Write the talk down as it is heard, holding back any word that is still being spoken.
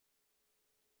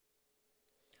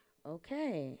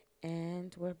Okay,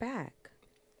 and we're back.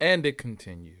 And it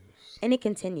continues. And it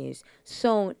continues.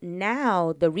 So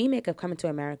now the remake of Coming to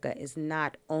America is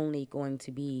not only going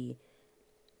to be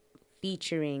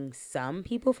featuring some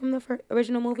people from the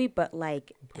original movie, but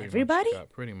like everybody?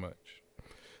 Pretty much.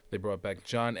 They brought back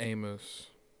John Amos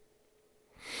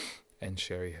and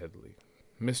Sherry Headley,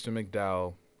 Mr.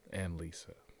 McDowell and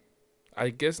Lisa. I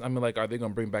guess, I mean, like, are they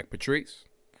going to bring back Patrice?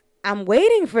 I'm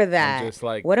waiting for that. I'm just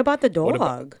like, what about the what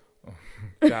dog?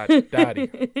 Dottie.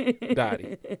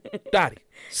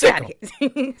 Sick 'em.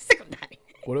 Sick of Dottie.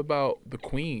 What about the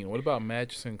Queen? What about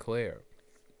Madge Sinclair?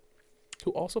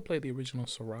 Who also played the original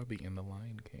Sarabi in The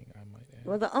Lion King, I might add.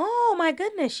 Well, oh my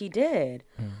goodness, she did.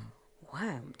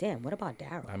 Wow, damn. What about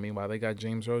Daryl? I mean, while they got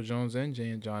James Earl Jones and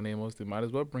John Amos, they might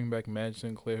as well bring back Madge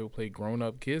Sinclair, who played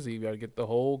grown-up Kizzy. You got to get the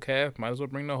whole cast. Might as well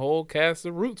bring the whole cast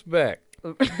of Roots back.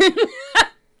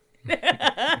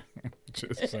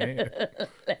 Just saying.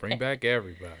 Bring back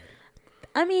everybody.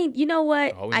 I mean, you know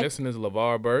what? All we missing is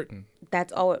LeVar Burton.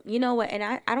 That's all. You know what? And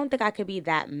I don't think I could be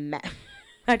that mad.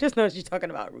 I just know she's talking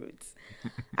about Roots.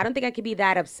 I don't think I could be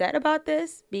that upset about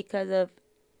this because of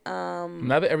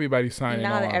now that everybody's signing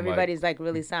on. Now that everybody's like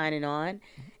really signing on,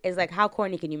 it's like, how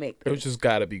corny can you make this? It just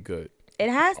got to be good. It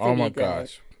has to be good. Oh my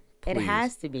gosh. Please. It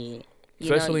has to be.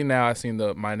 Especially now I seen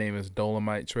the My Name is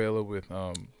Dolomite trailer with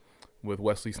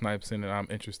Wesley Snipes in it. I'm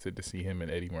interested to see him and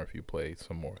Eddie Murphy play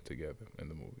some more together in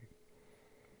the movie.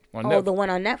 The one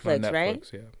on Netflix, right?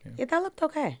 Yeah, that looked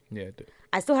okay. Yeah, it did.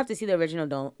 I still have to see the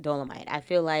original Dolomite. I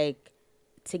feel like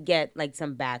to get like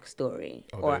some backstory.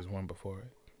 Oh, there's one before it.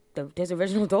 There's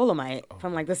original Dolomite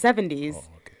from like the 70s. Oh,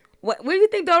 okay. Where do you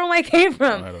think Dolomite came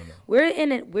from? I don't know.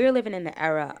 We're living in the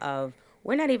era of,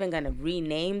 we're not even gonna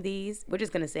rename these. We're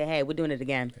just gonna say, hey, we're doing it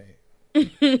again. Hey.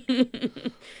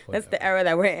 That's the era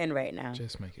that we're in right now.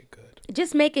 Just make it good.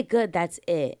 Just make it good. That's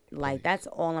it. Like, that's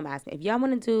all I'm asking. If y'all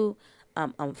want to do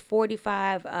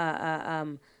 45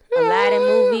 Aladdin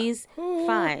movies,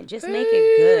 fine. Just make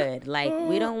it good. Like,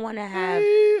 we don't want to have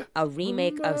a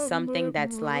remake of something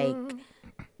that's like,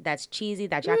 that's cheesy,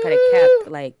 that y'all could have kept.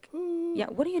 Like, yeah,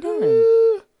 what are you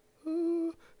doing?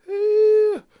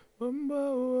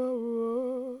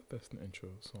 That's the intro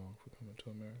song for Coming to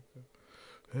America.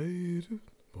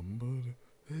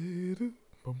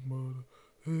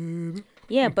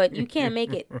 Yeah, but you can't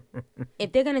make it.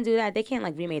 If they're gonna do that, they can't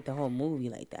like remake the whole movie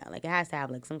like that. Like, it has to have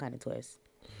like some kind of twist.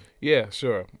 Yeah,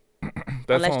 sure.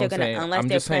 That's unless they're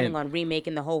planning saying, on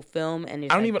remaking the whole film, and I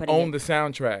don't even own the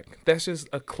soundtrack. That's just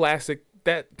a classic.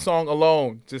 That song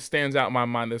alone just stands out in my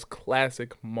mind. There's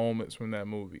classic moments from that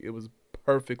movie. It was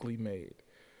perfectly made.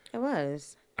 It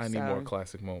was. I need more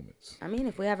classic moments. I mean,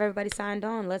 if we have everybody signed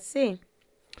on, let's see.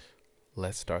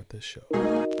 Let's start the show.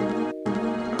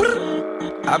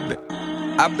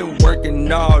 I've been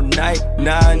working all night.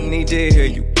 Now I need to hear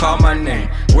you call my name.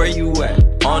 Where you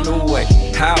at? On the way.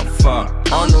 How far?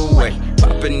 On the way.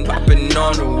 Popping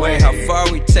on the way. How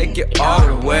far we take it all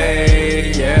the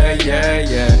way? Yeah.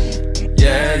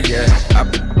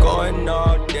 I've been going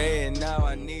all day and now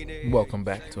I need it. Welcome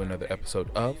back to another episode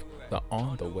of the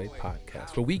On the Way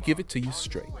podcast, where we give it to you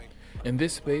straight. In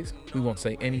this space, we won't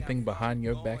say anything behind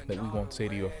your back that we won't say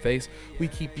to your face. We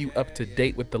keep you up to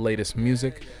date with the latest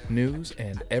music, news,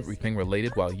 and everything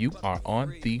related while you are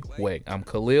on the way. I'm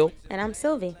Khalil. And I'm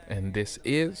Sylvie. And this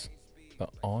is the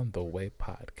On the Way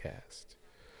podcast.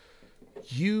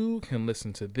 You can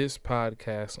listen to this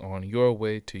podcast on your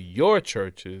way to your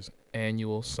church's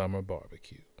annual summer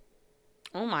barbecue.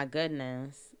 Oh, my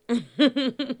goodness.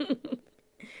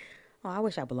 I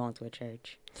wish I belonged to a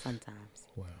church sometimes.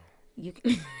 Wow. You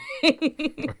can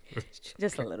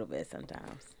just a little bit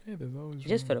sometimes. Hey, there's always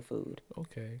just for the food.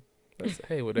 Okay.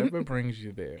 Hey, whatever brings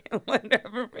you there.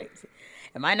 Whatever brings you.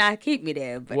 It might not keep me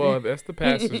there, but well, that's the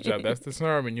pastor's job. That's the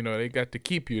sermon. You know, they got to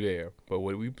keep you there. But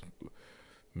what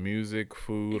music,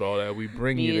 food, all that, we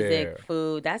bring you there. Music,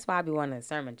 food. That's why I be wanting a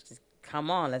sermon. Just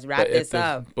come on, let's wrap this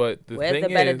up. Where's the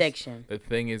benediction? The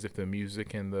thing is, if the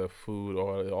music and the food,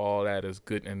 all that is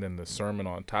good, and then the sermon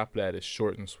on top of that is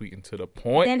short and sweet and to the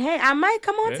point, then hey, I might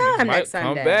come on time next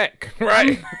Sunday. Come back,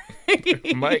 right?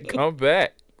 Might come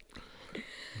back.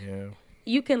 Yeah.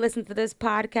 You can listen to this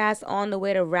podcast on the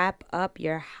way to wrap up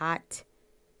your hot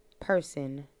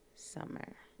person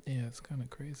summer. Yeah, it's kind of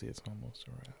crazy. It's almost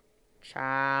a wrap.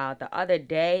 Child, the other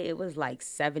day it was like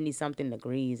 70-something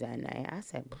degrees at night. I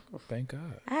said, thank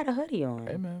God. I had a hoodie on.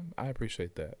 Hey, man, I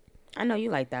appreciate that. I know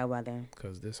you like that weather.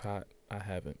 Because this hot, I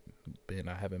haven't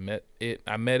met it.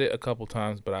 I met it a couple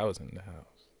times, but I was in the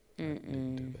house. I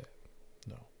didn't do that.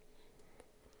 No.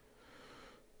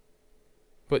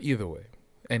 But either way,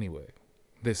 anyway,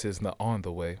 This is the On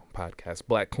the Way podcast.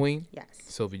 Black Queen, Yes.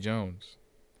 Sylvie Jones,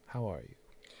 how are you?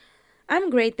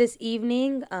 I'm great this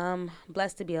evening.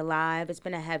 Blessed to be alive. It's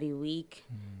been a heavy week,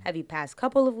 heavy past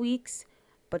couple of weeks,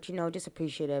 but just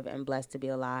appreciative and blessed to be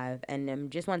alive. And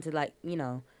just want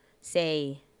to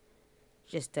say,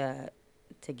 just to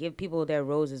give people their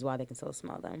roses while they can still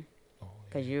smell them,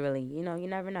 because you really, you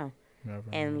never know.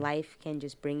 And life can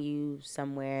just bring you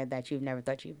somewhere that you've never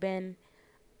thought you've been.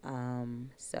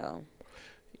 So.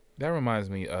 That reminds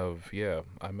me of,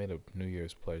 I made a New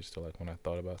Year's pledge to, when I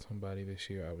thought about somebody this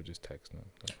year, I would just text them,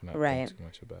 not think too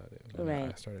much about it. And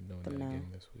I started doing that again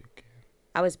this week.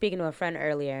 I was speaking to a friend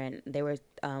earlier, and they were,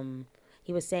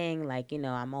 he was saying,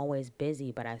 I'm always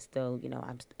busy, but I still,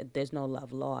 there's no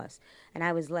love lost. And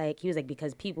I was like, he was like,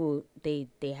 because people, they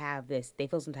have this, they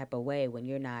feel some type of way when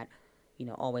you're not,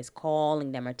 always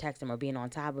calling them or texting them or being on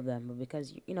top of them, but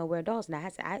because, we're adults.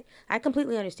 And I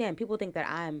completely understand. People think that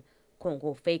I'm, quote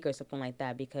unquote, fake or something like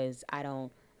that because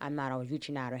I'm not always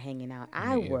reaching out or hanging out.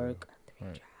 I work 3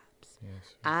 jobs.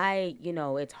 Yes.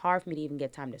 It's hard for me to even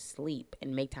get time to sleep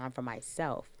and make time for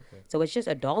myself. Okay. So it's just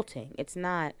adulting. It's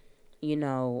not,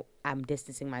 I'm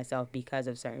distancing myself because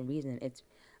of certain reasons.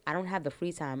 I don't have the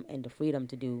free time and the freedom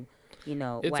to do,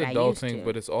 it's what I used to. It's adulting,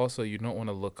 but it's also, you don't want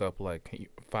to look up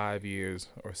 5 years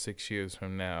or 6 years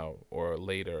from now or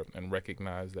later and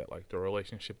recognize that the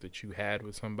relationship that you had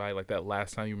with somebody, that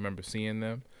last time you remember seeing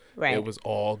them, it was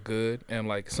all good.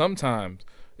 And sometimes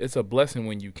it's a blessing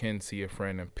when you can see a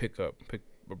friend and pick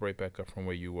right back up from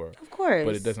where you were. Of course.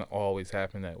 But it doesn't always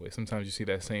happen that way. Sometimes you see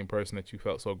that same person that you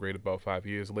felt so great about 5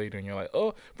 years later, and you're like,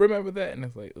 oh, remember that? And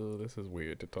it's like, oh, this is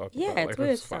weird to talk about. Yeah, it's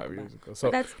weird to 5 years ago.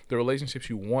 So the relationships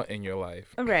you want in your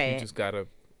life, you just gotta,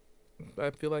 I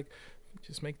feel like,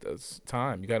 just make those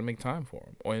time. You gotta make time for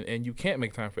them. And you can't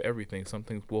make time for everything. Some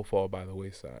things will fall by the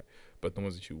wayside. But the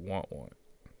ones that you want.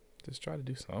 Just try to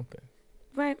do something.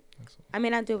 Right. I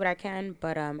mean, I do what I can,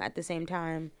 but at the same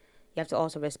time, you have to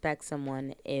also respect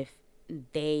someone if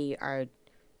they are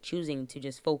choosing to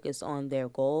just focus on their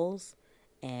goals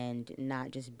and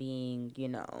not just being,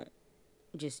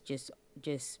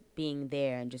 just being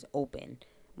there and just open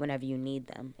whenever you need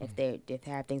them. If they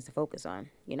have things to focus on,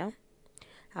 How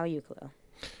are you, Khalil?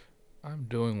 I'm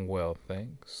doing well,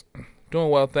 thanks.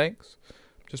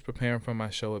 Just preparing for my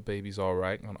show at Baby's All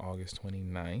Right on August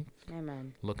 29th.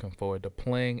 Amen. Looking forward to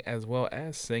playing as well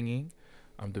as singing.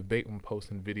 I'm debating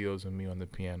posting videos of me on the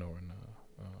piano or not,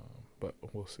 but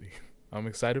we'll see. I'm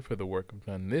excited for the work I've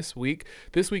done this week.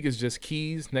 This week is just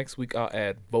keys. Next week I'll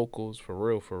add vocals for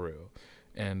real,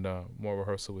 and more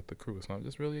rehearsal with the crew. So I'm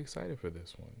just really excited for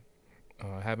this one.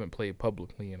 I haven't played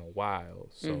publicly in a while,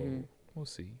 so we'll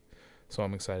see. So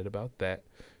I'm excited about that.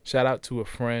 Shout out to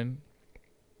friend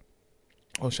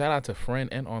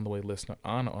and On the Way listener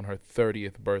Anna on her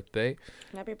 30th birthday.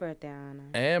 Happy birthday, Anna.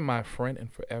 And my friend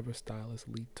and forever stylist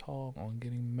Lee Tall on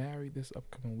getting married this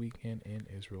upcoming weekend in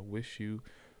Israel. Wish you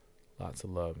lots of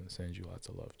love and send you lots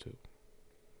of love too.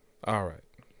 All right,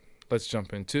 let's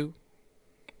jump into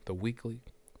the weekly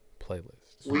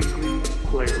playlist.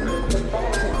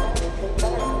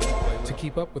 To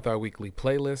keep up with our weekly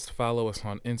playlist, follow us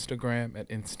on Instagram at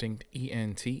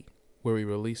InstinctENT, where we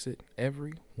release it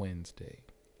every Wednesday.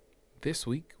 This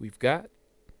week, we've got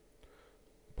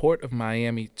Port of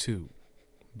Miami 2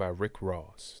 by Rick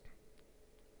Ross,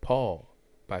 Paul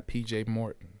by PJ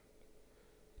Morton,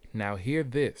 Now Hear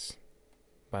This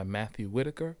by Matthew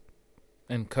Whitaker,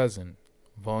 and Cousin,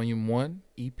 Volume 1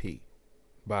 EP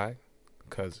by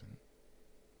Cousin.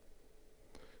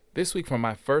 This week, from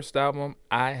my first album,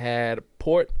 I had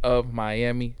Port of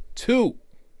Miami 2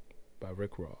 by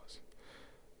Rick Ross.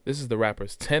 This is the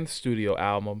rapper's 10th studio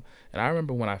album, and I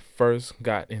remember when I first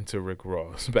got into Rick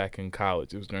Ross back in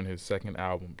college. It was during his second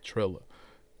album, Triller.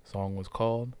 The song was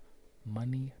called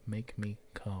Money Make Me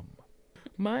Come.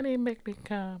 Money make me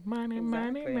come, money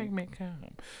make me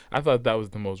come. I thought that was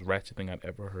the most ratchet thing I'd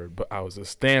ever heard, but I was a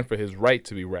stand for his right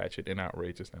to be ratchet and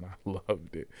outrageous, and I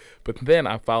loved it. But then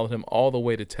I followed him all the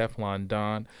way to Teflon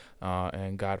Don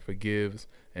and God Forgives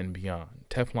and beyond.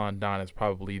 Teflon Don is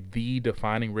probably the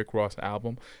defining Rick Ross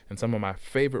album, and some of my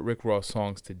favorite Rick Ross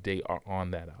songs to date are on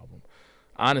that album.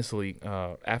 Honestly,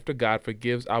 after God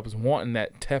Forgives, I was wanting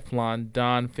that Teflon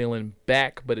Don feeling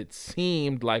back, but it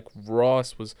seemed like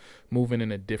Ross was moving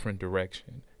in a different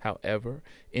direction. However,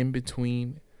 in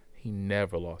between, he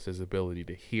never lost his ability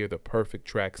to hear the perfect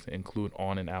tracks to include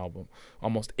on an album.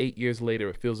 Almost 8 years later,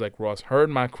 it feels like Ross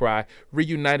heard my cry,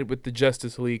 reunited with the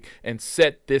Justice League, and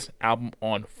set this album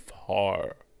on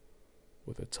fire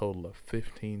with a total of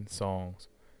 15 songs,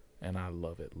 and I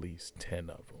love at least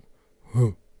 10 of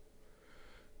them.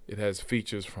 It has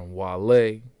features from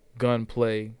Wale,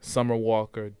 Gunplay, Summer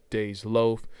Walker, Dej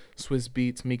Loaf, Swiss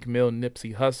Beats, Meek Mill,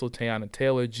 Nipsey Hussle, Teyana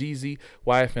Taylor, Jeezy,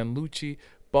 YFN Lucci,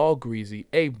 Ball Greasy,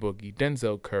 A Boogie,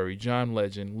 Denzel Curry, John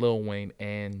Legend, Lil Wayne,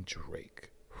 and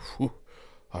Drake. Whew.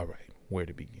 All right, where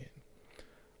to begin?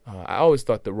 I always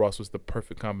thought that Ross was the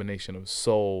perfect combination of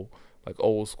soul, like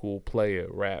old school player,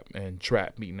 rap, and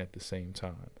trap meeting at the same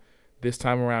time. This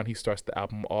time around, he starts the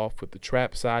album off with the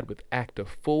trap side with Act a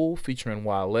Fool featuring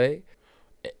Wale.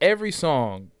 Every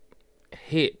song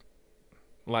hit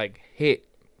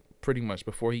pretty much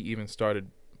before he even started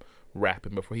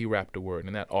rapping, before he rapped a word,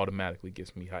 and that automatically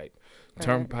gets me hyped.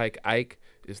 Turnpike Ike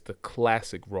is the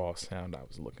classic Ross sound I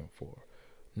was looking for.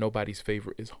 Nobody's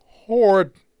Favorite is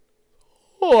hard,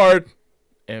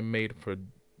 and made for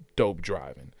dope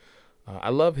driving. I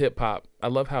love hip hop. I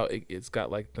love how it's got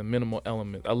like the minimal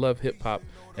element. I love hip hop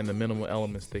and the minimal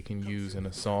elements they can use in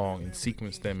a song and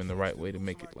sequence them in the right way to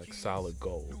make it like solid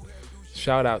gold.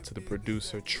 Shout out to the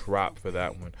producer Trop for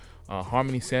that one.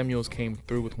 Harmony Samuels came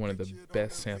through with one of the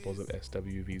best samples of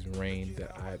SWV's Rain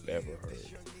that I've ever heard.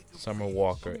 Summer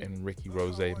Walker and Ricky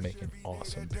Rose making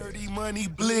awesome beats. Dirty money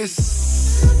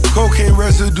bliss, cocaine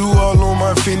residue all on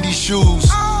my Fendi shoes.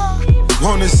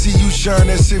 Wanna see you shine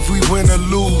as if we win or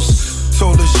lose.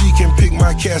 Told her she can pick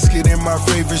my casket in my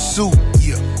favorite suit.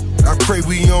 Yeah, I pray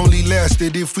we only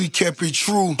lasted if we kept it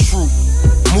true.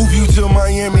 Move you to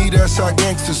Miami, that's how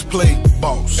gangsters play.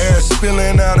 Boss. Ass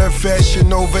spilling out of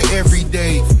Fashion over every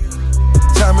day.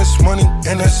 Time is money,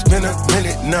 and it's been a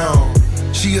minute now.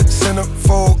 She a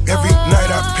centerfold, every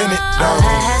night I pin it down. All I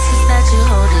ask is that you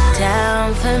hold it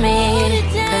down for me,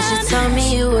 cause you told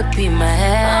me you would be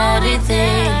my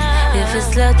everything. If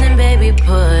it's love, then baby,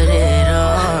 put it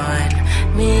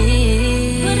on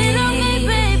me. Put it on me,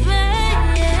 baby.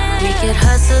 We could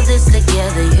hustle this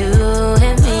together, you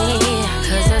and me,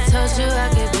 cause I told you I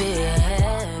could be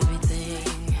everything.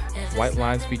 White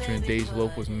Lines featuring Dej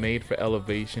Loaf was made for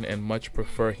Elevation, and much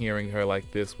prefer hearing her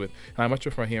like this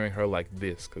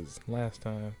because last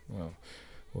time, well,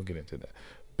 we'll get into that.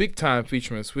 Big Time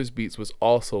featuring Swiss Beats was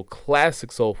also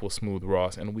classic soulful smooth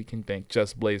Ross, and we can thank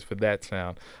Just Blaze for that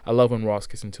sound. I love when Ross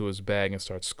gets into his bag and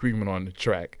starts screaming on the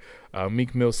track.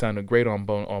 Meek Mill sounded great on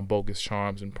Bogus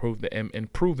Charms and proved that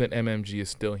MMG is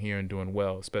still here and doing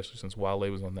well, especially since Wale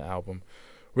was on the album.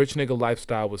 Rich Nigga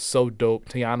Lifestyle was so dope.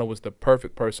 Teyana was the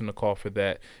perfect person to call for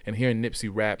that, and hearing Nipsey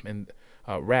rap and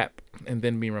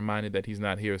then being reminded that he's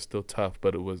not here is still tough,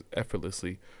 but it was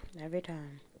effortlessly every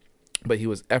time. But he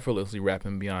was effortlessly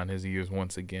rapping beyond his years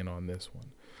once again on this one.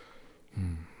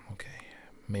 Okay,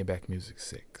 Maybach Music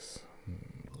 6.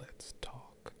 Let's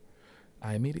talk.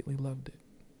 I immediately loved it.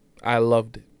 I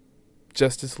loved it.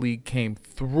 Justice League came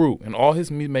through, and all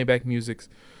his Maybach musics.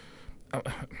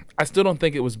 I still don't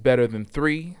think it was better than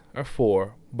 3 or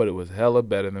 4, but it was hella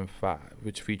better than 5,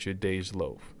 which featured Dej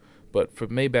Loaf. But for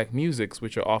Maybach Musics,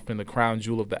 which are often the crown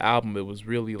jewel of the album, it was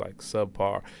really like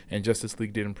subpar, and Justice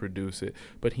League didn't produce it,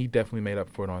 but he definitely made up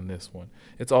for it on this one.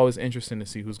 It's always interesting to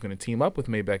see who's going to team up with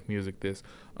Maybach Music. It's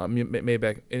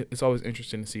always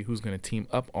interesting to see who's going to team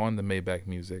up on the Maybach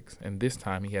Musics, and this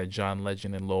time he had John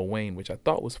Legend and Lil Wayne, which I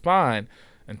thought was fine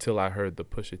until I heard the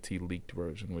Pusha T leaked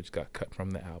version, which got cut from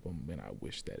the album, and I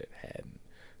wish that it hadn't,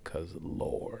 cause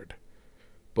Lord.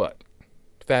 But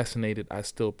Fascinated, I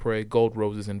Still Pray, Gold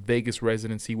Roses in Vegas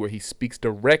residency, where he speaks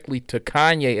directly to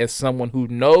Kanye as someone who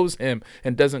knows him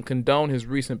and doesn't condone his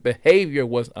recent behavior,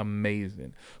 was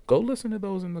amazing. Go listen to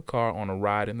those in the car on a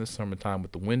ride in the summertime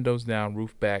with the windows down,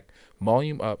 roof back,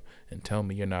 volume up, and tell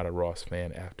me you're not a Ross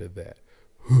fan after that.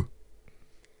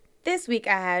 This week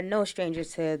I had no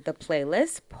strangers to the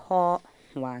playlist.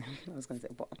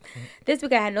 This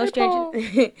week I had no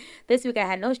strangers. This week I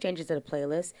had no strangers to the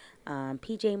playlist.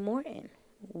 PJ Morton.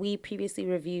 We previously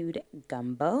reviewed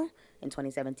Gumbo in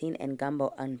 2017 and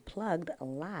Gumbo Unplugged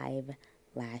live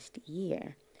last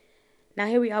year. Now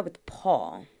here we are with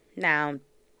Paul. Now,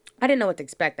 I didn't know what to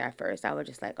expect at first. I was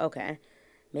just like, okay,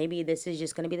 maybe this is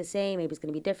just gonna be the same. Maybe it's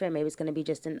gonna be different. Maybe it's gonna be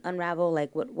just an unravel.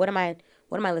 Like, what am I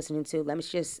listening to? Let me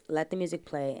just let the music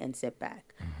play and sit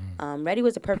back. Mm-hmm. Ready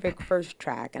was a perfect first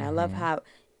track, and I love how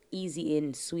easy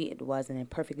and sweet it was, and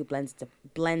it perfectly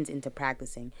blends into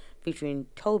practicing, featuring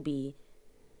Toby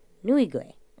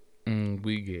Nwigwe.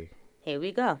 Nwigwe. Here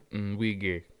we go.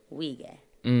 Nwigwe.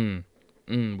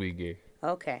 Nwigwe.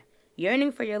 Okay.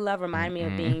 Yearning for your love remind me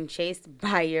of being chased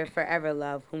by your forever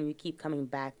love, whom you keep coming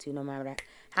back to no matter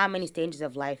how many stages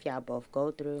of life y'all both go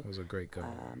through. It was a great go.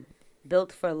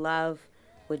 Built for Love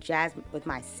with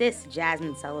my sis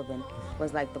Jasmine Sullivan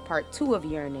was like the part 2 of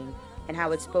Yearning, and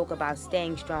how it spoke about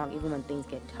staying strong even when things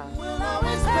get tough.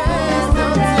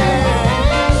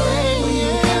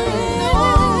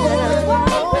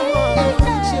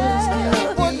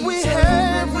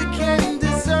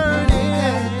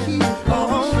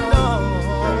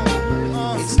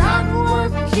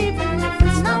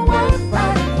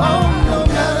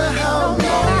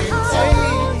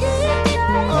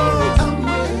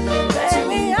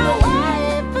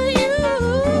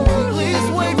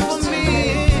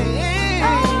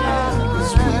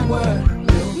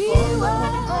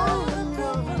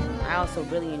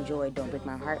 really enjoyed Don't Break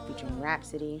My Heart featuring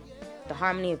Rhapsody. The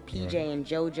harmony of PJ and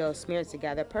JoJo smears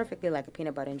together perfectly like a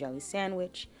peanut butter and jelly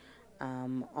sandwich.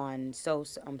 On Say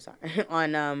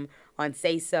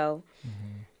So.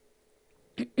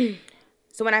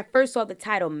 So when I first saw the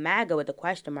title MAGA with the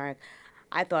question mark,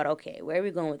 I thought, okay, where are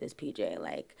we going with this,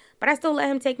 PJ? But I still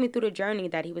let him take me through the journey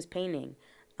that he was painting.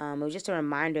 It was just a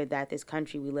reminder that this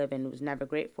country we live in was never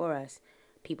great for us,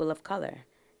 people of color.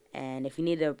 And if you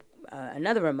need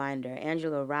another reminder,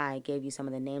 Angela Rye gave you some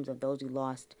of the names of those we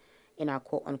lost in our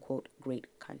quote-unquote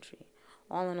great country.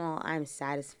 All in all, I'm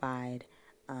satisfied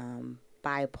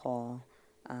by Paul.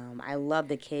 I love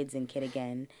the kids and Kid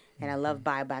Again, and I love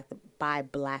Buy Back the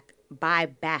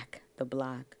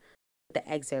Block, the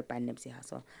excerpt by Nipsey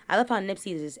Hussle. I love how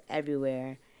Nipsey is just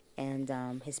everywhere,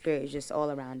 and his spirit is just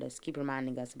all around us, keep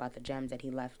reminding us about the gems that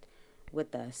he left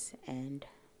with us, and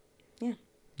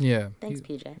yeah. Thanks,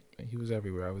 PJ. He was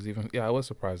everywhere. I was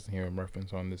surprised to hear him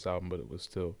reference on this album, but it was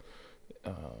still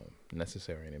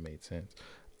necessary and it made sense.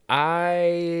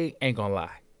 I ain't gonna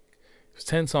lie. There's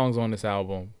 10 songs on this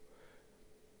album.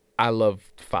 I loved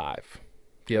 5.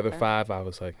 The other 5, I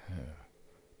was like,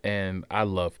 and I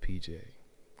love PJ.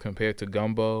 Compared to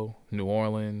Gumbo, New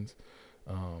Orleans,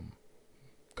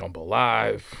 Gumbo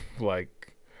Live, I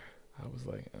was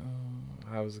like,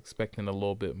 I was expecting a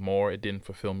little bit more. It didn't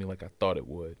fulfill me like I thought it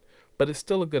would. But it's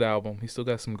still a good album. He still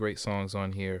got some great songs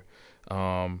on here.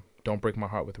 Don't Break My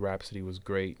Heart with Rhapsody was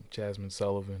great. Jasmine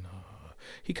Sullivan.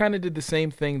 He kind of did the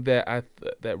same thing that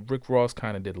Rick Ross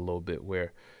kind of did a little bit,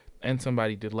 and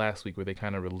somebody did last week, where they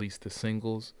kind of released the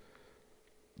singles,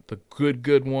 the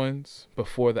good ones,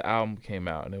 before the album came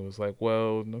out. And it was like,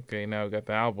 well, okay, now we got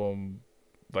the album,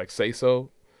 like Say So.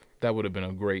 That would have been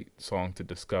a great song to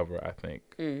discover, I think,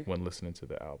 when listening to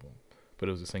the album. But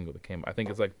it was a single that came out. I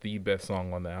think it's like the best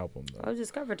song on the album, though. It was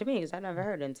discovered to me because I never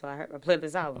heard it until I played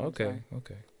this album. Okay.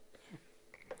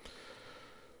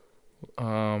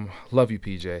 Love you,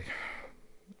 PJ.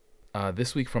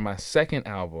 This week for my second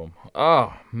album.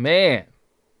 Oh, man.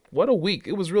 What a week.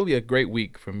 It was really a great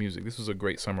week for music. This was a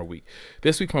great summer week.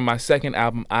 This week for my second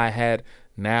album, I had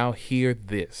Now Hear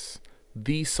This,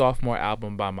 the sophomore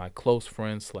album by my close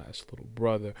friend / little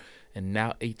brother and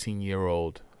now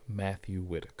 18-year-old Matthew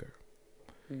Whitaker.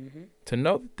 To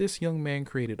know that this young man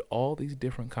created all these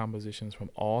different compositions from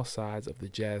all sides of the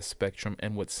jazz spectrum,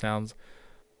 and it sounds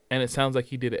like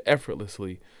he did it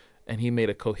effortlessly, and he made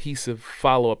a cohesive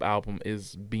follow-up album,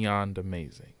 is beyond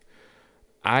amazing.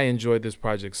 I enjoyed this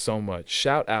project so much.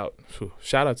 Shout out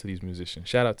to these musicians.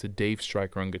 Shout out to Dave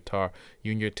Stryker on guitar,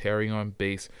 Junior Terry on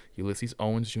bass, Ulysses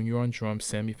Owens Jr. on drums,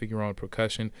 Sammy Figueroa on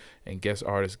percussion, and guest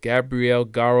artist Gabrielle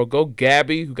Garo, go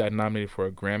Gabby, who got nominated for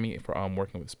a Grammy for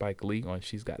working with Spike Lee on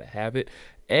She's Gotta Have It,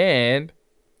 and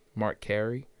Mark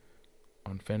Carey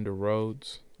on Fender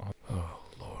Rhodes. Oh,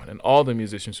 Lord. And all the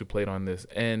musicians who played on this.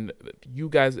 And you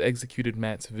guys executed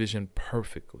Matt's vision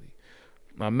perfectly.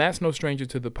 Matt's no stranger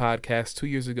to the podcast. 2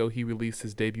 years ago, he released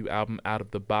his debut album, Out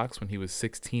of the Box, when he was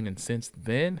 16. And since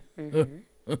then,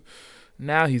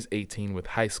 now he's 18 with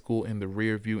high school in the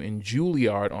rear view and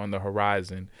Juilliard on the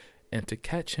horizon. And to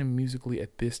catch him musically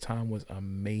at this time was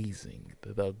amazing.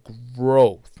 The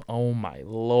growth, oh my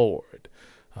Lord.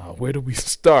 Where do we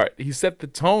start? He set the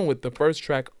tone with the first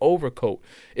track, Overcoat.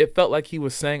 It felt like he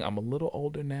was saying, I'm a little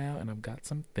older now and I've got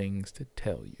some things to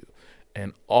tell you.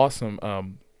 An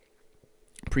awesome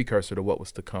precursor to what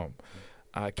was to come.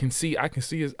 I can see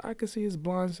his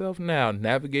blonde self now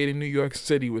navigating New York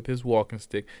City with his walking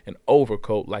stick and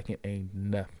Overcoat like it ain't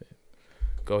nothing.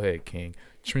 Go ahead, King.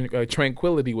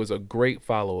 Tranquility was a great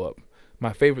follow-up.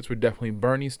 My favorites were definitely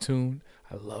Bernie's Tune.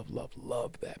 I love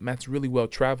that. Matt's really well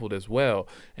traveled as well,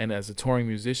 and as a touring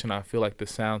musician, I feel like the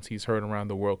sounds he's heard around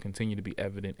the world continue to be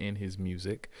evident in his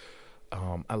music.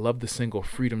 I love the single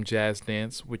Freedom Jazz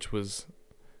Dance,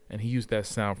 and he used that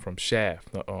sound from Shaft.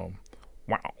 Wow.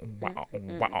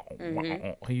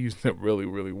 He used it really,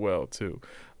 really well, too.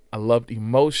 I loved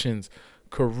Emotions.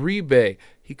 Caribe,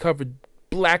 he covered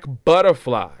Black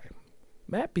Butterfly.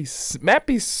 Matt be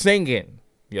singing,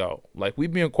 yo. Like, we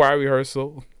be in choir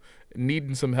rehearsal,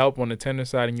 needing some help on the tenor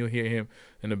side, and you'll hear him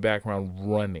in the background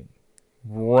running.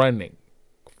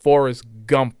 Forrest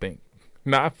Gumping.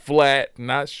 Not flat,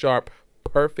 not sharp,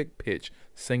 perfect pitch,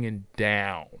 singing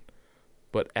down.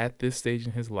 But at this stage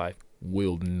in his life,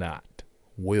 will not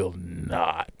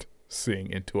sing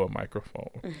into a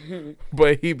microphone.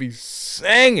 But he be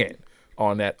singing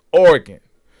on that organ.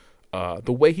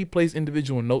 The way he plays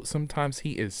individual notes, sometimes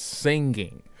he is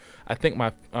singing. I think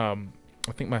my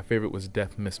favorite was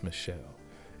Deaf Miss Michelle.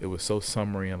 It was so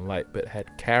summery and light, but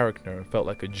had character and felt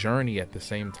like a journey at the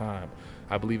same time.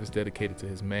 I believe it's dedicated to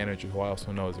his manager, who I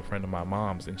also know is a friend of my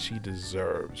mom's, and she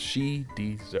deserves.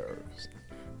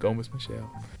 Go, Miss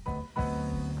Michelle.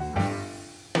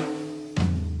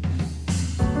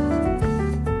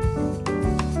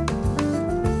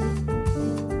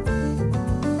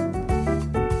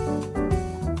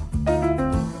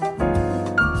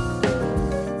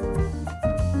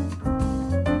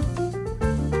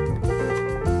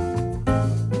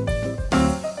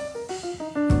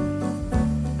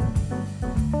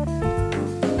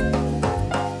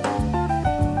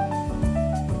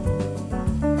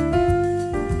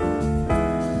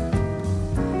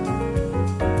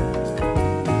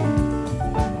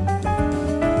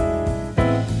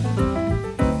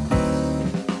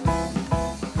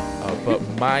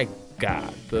 My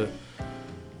God,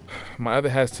 my other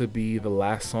has to be the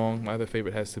last song. My other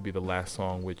favorite has to be the last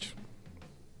song, which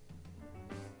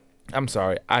I'm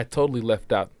sorry, I totally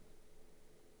left out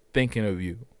Thinking of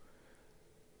You.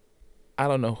 I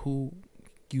don't know who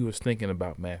you was thinking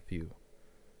about, Matthew,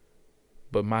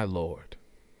 but my Lord,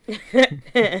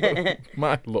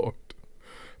 my Lord.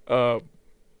 But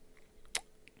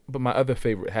my other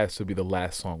favorite has to be the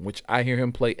last song, which I hear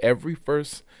him play every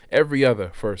other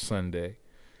first Sunday.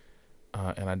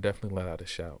 And I definitely let out a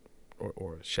shout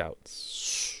or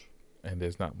shouts. And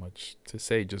there's not much to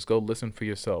say. Just go listen for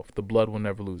yourself. The blood will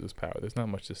never lose its power. There's not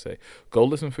much to say. Go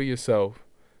listen for yourself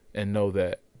and know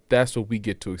that that's what we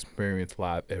get to experience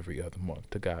live every other month.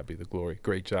 To God be the glory.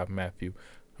 Great job, Matthew.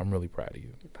 I'm really proud of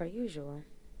you. Per usual.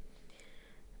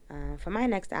 For my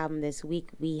next album this week,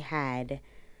 we had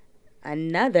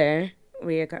another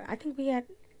reoccurring. I think we had.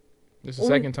 This is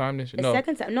the second time this year? No.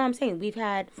 Second time. No, I'm saying we've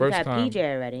had PJ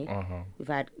already.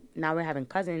 Now we're having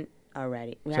Cousin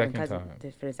already. We're having Cousin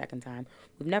for the second time.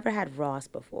 We've never had Ross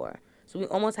before. So we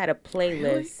almost had a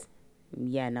playlist.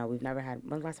 Really? Yeah, no, we've never had.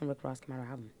 When's the last time Rick Ross came out with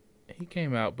an album? He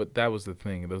came out, but that was the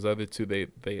thing. Those other two, they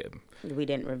we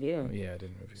didn't review. Yeah, I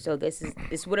didn't review. So this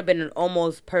would have been an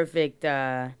almost perfect.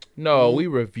 No, we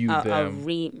reviewed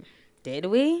them. Did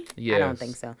we? Yes. I don't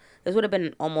think so. This would have been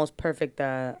an almost perfect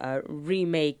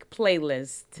remake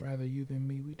playlist. Rather You Than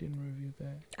Me, we didn't review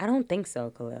that. I don't think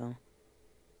so, Khalil.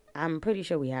 I'm pretty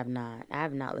sure we have not. I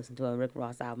have not listened to a Rick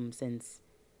Ross album since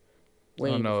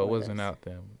way No, it before wasn't this. out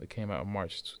then. It came out in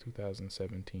March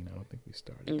 2017. I don't think we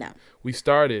started. No. We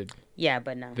started. Yeah,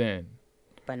 but no. Then.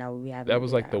 But no, we haven't. That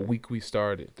was like the week we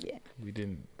started. Yeah. We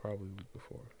didn't probably the week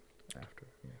before. After.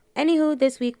 Yeah. Anywho,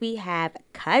 this week we have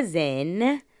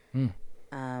Cousin.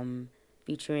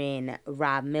 Featuring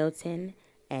Rob Milton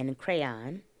and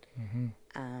Crayon.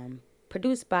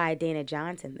 Produced by Dana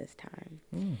Johnson this time.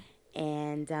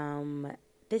 And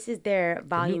this is their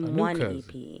Volume 1 Cousin.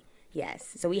 EP.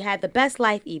 Yes. So we had the Best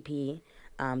Life EP.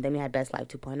 Then we had Best Life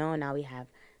 2.0. Now we have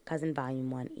Cousin Volume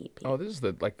 1 EP. Oh, this is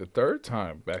the third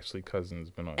time actually Cousin's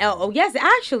been on. Oh yes,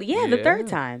 actually, yeah, the third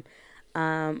time.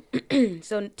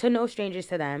 So to no strangers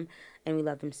to them, and we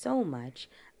love them so much.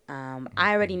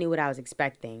 I already knew what I was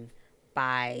expecting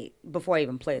before I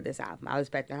even played this album. I was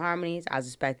expecting harmonies. I was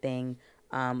expecting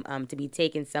to be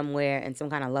taken somewhere in some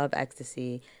kind of love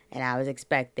ecstasy, and I was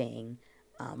expecting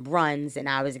runs, and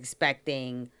I was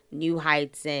expecting new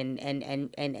heights and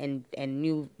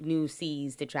new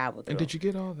seas to travel through. And did you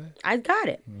get all that? I got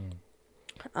it.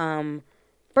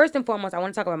 First and foremost, I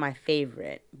want to talk about my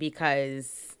favorite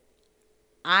because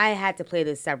I had to play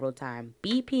this several times.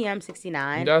 BPM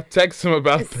 69. I'll text him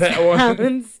about that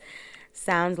one.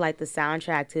 Sounds like the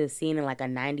soundtrack to a scene in like a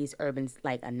 90s urban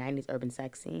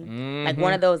sex scene. Like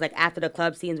one of those like after the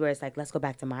club scenes where it's like, let's go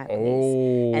back to my place.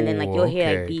 Oh, and then like you'll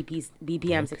hear like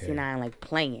BPM 69 like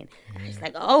playing. And I'm just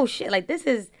like, oh shit, like this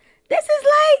is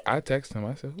like. I texted him.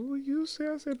 I said, "Who are you?" I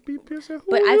said, "BPM." I said, "Who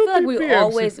but are I you, feel like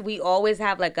BPM? we always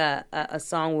have like a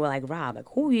song where we're like, Rob, like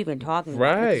who are you even talking about?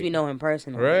 Right. Because we know him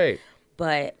personally. Right.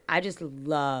 But I just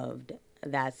loved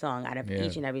that song out of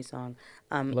each and every song.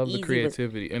 Love the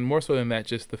creativity, and more so than that,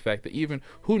 just the fact that even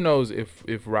who knows if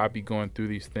Rob be going through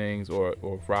these things, or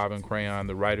if Rob and Crayon,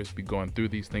 the writers, be going through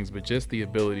these things, but just the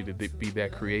ability to be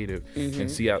that creative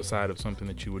and see outside of something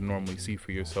that you would normally see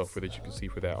for yourself, or that you can see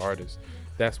for that artist.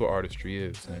 That's what artistry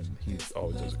is, and he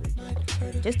always does a great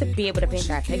job. Just to be able to paint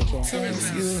that picture.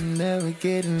 You'll never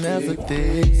get enough of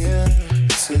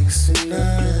this.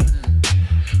 69.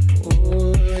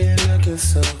 Ooh, you're looking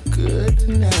so good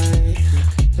tonight.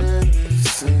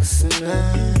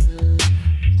 69.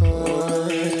 Oh,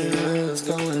 it's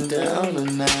going down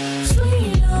tonight.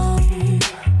 Sweet home,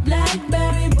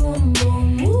 blackberry boom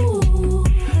boom. Ooh,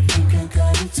 I think I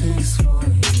got a taste for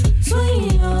you.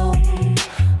 sweet home,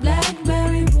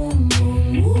 blackberry boom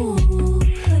boom. Ooh,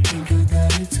 I think I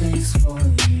got a taste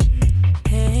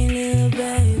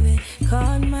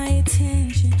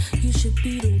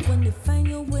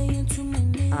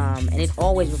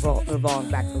always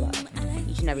revolves back to love.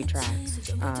 Each and every track.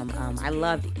 I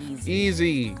loved Easy.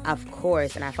 Easy. Of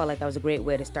course, and I felt like that was a great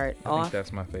way to start I off think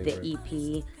that's my favorite. the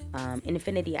EP.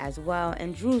 Infinity as well,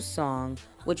 and Drew's song,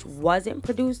 which wasn't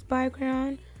produced by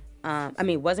Crayon.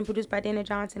 Wasn't produced by Dana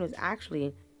Johnson. It was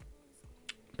actually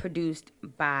produced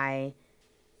by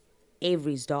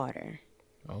Avery's daughter.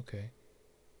 Okay.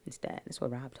 Instead, that's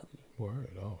what Rob told me. Word.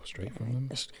 Oh, straight from them.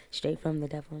 Straight from the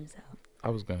devil himself. I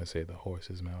was gonna say the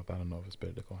horse's mouth. I don't know if it's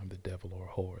better to call him the devil or a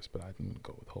horse, but I didn't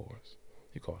go with horse.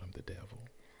 You called him the devil.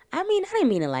 I mean, I didn't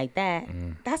mean it like that.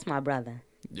 That's my brother.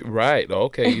 Right.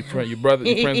 Okay. Your brothers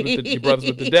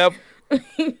with the devil.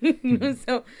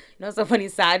 So funny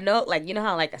side note, like, you know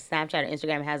how like a Snapchat or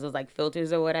Instagram has those like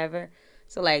filters or whatever.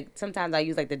 So like sometimes I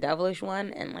use like the devilish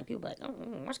one, and like people are like, oh,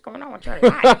 what's going on with your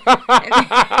life?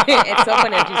 It's so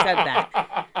funny that you said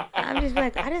that. I'm just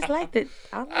like, I just like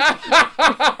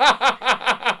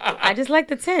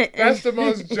the tint. That's the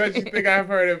most judgy thing I've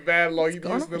heard in bad law. You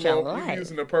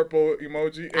using the purple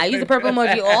emoji. I use the purple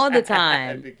emoji all the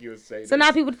time. I think you would say so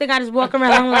now people think I just walk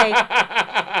around like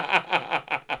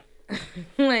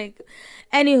like.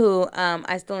 Anywho,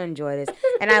 I still enjoy this.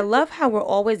 And I love how we're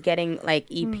always getting like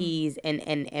EPs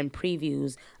and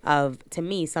previews of, to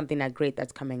me, something that's great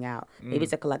that's coming out. Maybe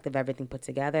it's a collective everything put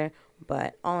together,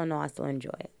 but all in all, I still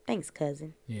enjoy it. Thanks,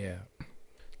 cousin. Yeah.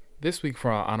 This week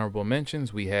for our honorable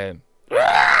mentions, we had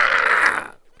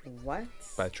What?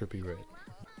 by Trippie Redd.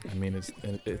 I mean,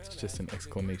 it's just an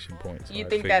exclamation point. So You I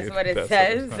think figured that's what it that's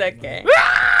says? what it's Okay.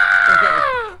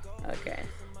 Okay.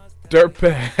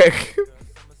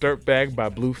 Dirtbag by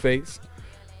Blueface,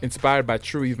 inspired by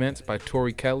true events by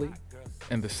Tori Kelly,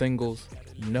 and the singles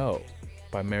No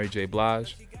by Mary J.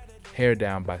 Blige, Hair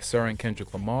Down by Sir and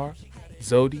Kendrick Lamar,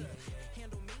 Zodi,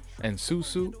 and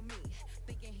Susu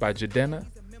by Jadena,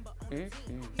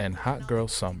 and Hot Girl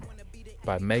Summer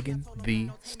by Megan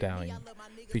Thee Stallion,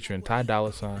 featuring Ty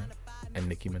Dolla $ign and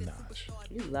Nicki Minaj.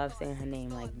 You love saying her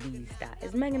name like the Stallion.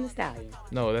 It's Megan Thee Stallion.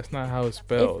 No, that's not how it's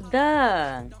spelled. It's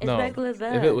the. It's no, regular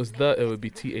the. if it was the, it would be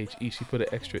THE. She put an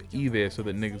extra E there so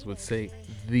that niggas would say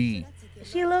the.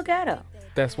 She a little ghetto.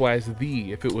 That's why it's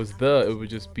the. If it was the, it would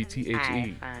just be THE.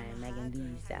 Alright, fine. Megan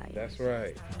Thee Stallion. That's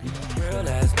right. Real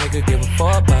ass nigga give a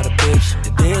fuck about a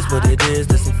bitch. It is what it is,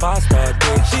 this some 5-star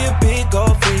dick. She a big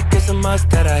gold freak, it's a must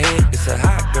that I hit. It's a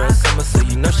hot girl summer, so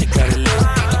you know she got it lit.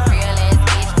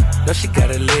 No, she got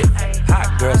it lit.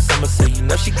 Hot girl summer, so you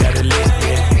know she got it lit.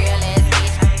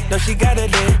 Yeah. No, she got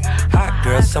it lit. Hot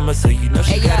girl summer, so you know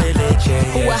she got it lit. Yeah,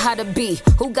 Who a how to be?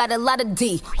 Who got a lot of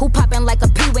D? Who poppin' like a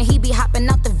P when he be hopping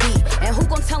out the V? And who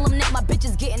gon' tell him that my bitch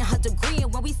is getting her degree?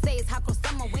 And when we say it's hot girl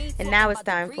summer, we ain't And now it's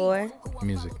time for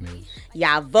Music news.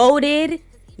 y'all voted,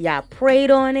 y'all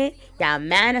prayed on it, y'all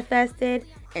manifested,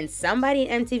 and somebody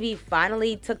in MTV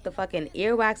finally took the fucking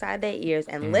earwax out of their ears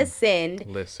and listened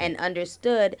and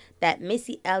understood that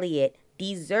Missy Elliott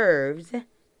deserves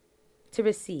to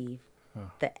receive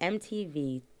the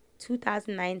MTV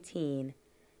 2019.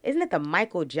 Isn't it the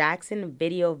Michael Jackson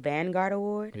Video Vanguard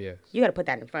Award? Yes. You got to put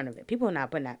that in front of it. People are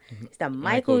not putting that. It's the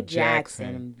Michael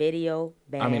Jackson Video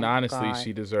Vanguard. I mean, honestly,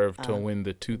 she deserved to win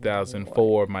the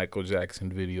 2004 Michael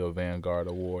Jackson Video Vanguard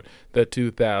Award, the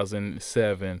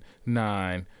 2007,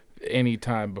 9, any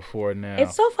time before now.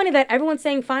 It's so funny that everyone's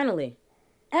saying finally.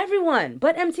 Everyone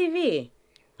but MTV.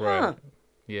 Right. Huh.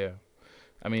 Yeah.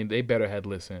 I mean, they better had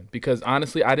listened. Because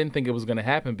honestly, I didn't think it was going to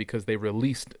happen because they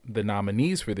released the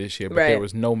nominees for this year, but there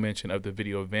was no mention of the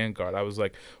Video Vanguard. I was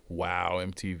like, wow,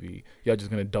 MTV. Y'all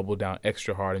just going to double down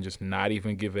extra hard and just not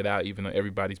even give it out, even though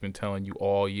everybody's been telling you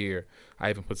all year. I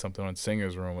even put something on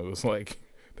Singer's Room. It was like,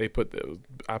 I put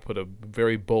a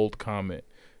very bold comment,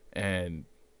 and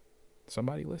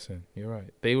somebody listened. You're right.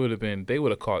 They would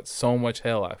have caught so much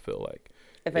hell, I feel like.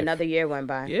 If another year went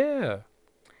by. Yeah.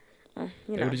 You It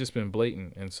know. would have just been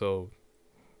blatant, and so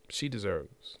she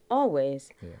deserves. Always.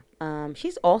 Yeah.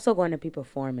 She's also going to be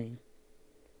performing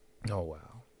Oh,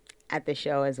 wow. at the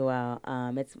show as well.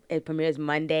 It premieres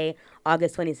Monday,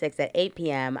 August 26th at 8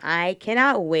 p.m. I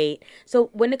cannot wait. So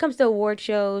when it comes to award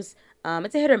shows,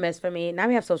 it's a hit or miss for me. Now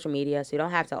we have social media, so you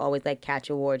don't have to always like catch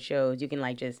award shows. You can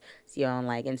like just see it on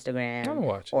like Instagram I'm gonna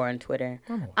watch it. or on Twitter.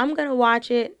 I'm gonna watch I'm gonna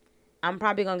watch it. I'm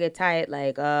probably gonna get tight.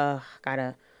 Like,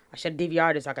 I should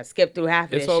DVR this so I can skip through half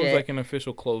of It's this always shit. like an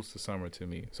official close to summer to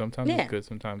me. Sometimes Yeah. it's good,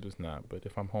 sometimes it's not. But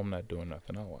if I'm home not doing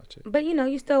nothing, I'll watch it. But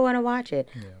you still want to watch it.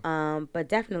 Yeah. But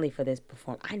definitely for this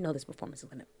performance, I know this performance is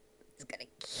gonna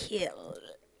kill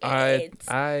it.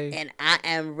 And I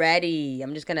am ready.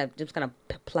 I'm just gonna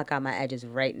pluck out my edges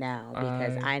right now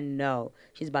because I know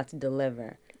she's about to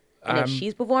deliver. And if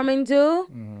she's performing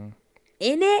too,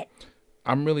 in it,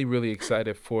 I'm really, really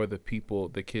excited for the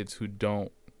kids who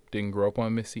didn't grow up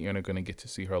on Missy and are going to get to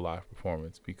see her live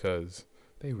performance because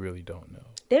they really don't know.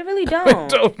 They really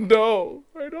don't. I don't know.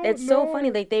 It's so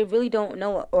funny. Like, they really don't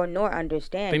know or nor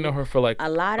understand. They know her for like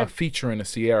a feature in a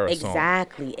Sierra song.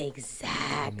 Exactly.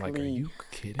 I'm like, are you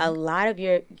kidding? A lot of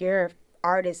your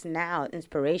artists now,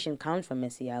 inspiration comes from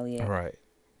Missy Elliott. Right.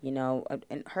 You know,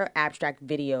 and her abstract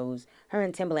videos, her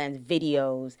and Timbaland's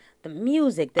videos, the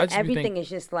music, everything is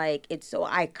just like, it's so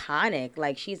iconic.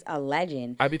 Like, she's a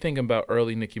legend. I'd be thinking about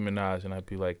early Nicki Minaj, and I'd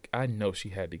be like, I know she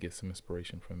had to get some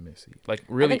inspiration from Missy. Like,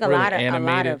 really, really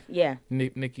animated.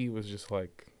 Nicki was just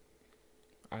like,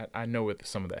 I know where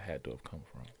some of that had to have come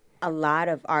from. A lot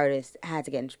of artists had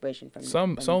to get inspiration from Missy.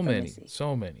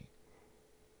 So many.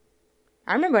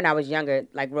 I remember when I was younger,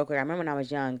 like real quick, I remember when I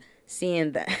was young,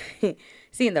 seeing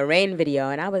the Rain video,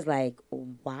 and I was like,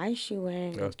 why is she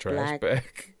wearing a black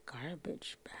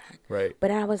garbage bag? Right. But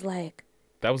I was like,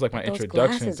 that was like my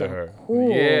introduction to her.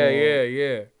 Cool.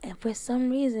 Yeah. And for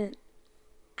some reason,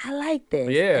 I like this.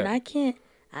 Yeah. And I can't.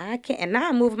 And now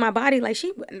I'm moving my body like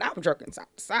she. And I'm jerking side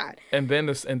to side. And then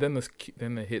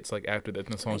the hits like after that,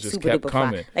 the songs just Super kept Duper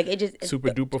coming. Fly. Like it just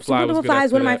Super Duper Fly. Super Duper Fly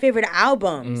is one of my favorite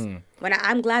albums. Mm.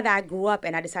 I'm glad that I grew up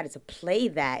and I decided to play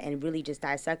that and really just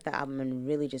dissect the album and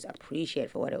really just appreciate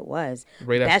it for what it was.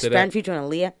 Right Best after Friend that, featuring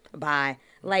Aaliyah by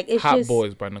like it's Hot just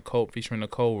Boys by Nicole featuring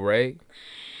Nicole Ray.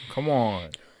 Come on.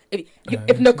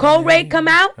 If Nicole Ray come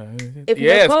out, I need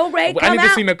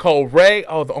to see Nicole Ray.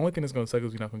 Oh, the only thing that's gonna suck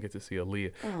is we're not gonna get to see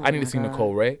Aaliyah. I need to see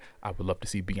Nicole Ray. I would love to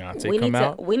see Beyonce come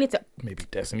out. We need to maybe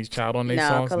Destiny's Child on their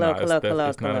songs. It's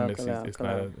not a Missy. It's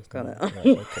not.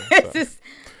 It's just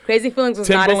Crazy Feelings was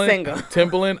not a single.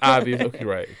 Timbaland, obviously. Okay,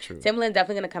 right, true. Timbaland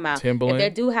definitely gonna come out. Timbaland. If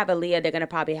they do have Aaliyah, they're gonna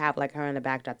probably have like her in the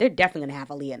backdrop. They're definitely gonna have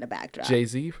Aaliyah in the backdrop.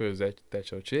 Jay-Z for is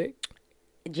that your chick?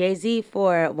 Jay-Z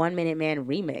for 1 Minute Man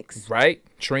remix. Right.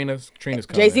 Trina's coming.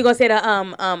 Jay-Z gonna say the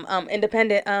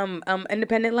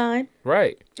independent line.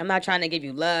 Right. I'm not trying to give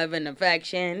you love and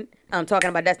affection. I'm talking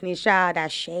about Destiny's Child,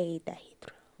 that shade that he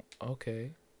threw.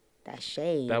 Okay. That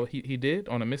shade. That what he did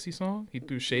on a Missy song? He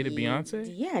threw shade at Beyonce?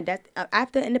 Yeah, that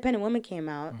after Independent Woman came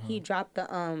out, he dropped the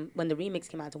when the remix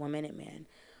came out to 1 Minute Man.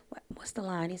 What's the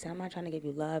line? He said, I'm not trying to give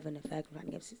you love and affection. I'm trying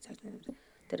to give you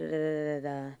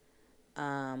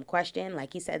question.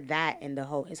 Like he said that in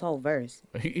his whole verse.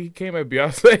 He came at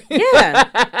Beyonce.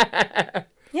 Yeah.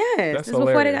 Yes. That's this is before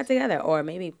they hilarious. got together, or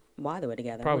maybe while they were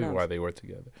together. Probably while they were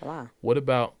together. Wow. What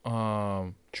about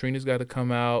Trina's got to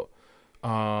come out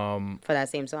for that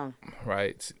same song,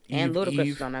 right? And Ludacris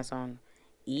is on that song.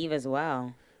 Eve as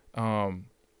well.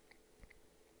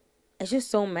 It's just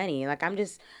so many. Like I'm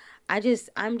just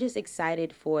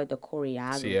excited for the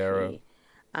choreography. Sierra.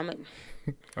 I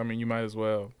mean, you might as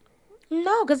well.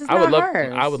 No, because it's not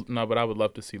hers. But I would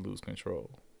love to see Lose Control.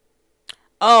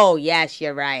 Oh, yes,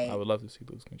 you're right. I would love to see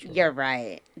Lose Control. You're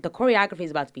right. The choreography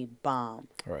is about to be bomb.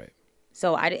 Right.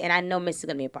 So I know Missy's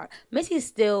going to be a part. Missy's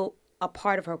still a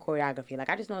part of her choreography. Like,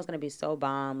 I just know it's going to be so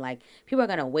bomb. Like, people are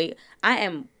going to wait. I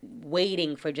am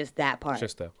waiting for just that part.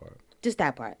 Just that part. Just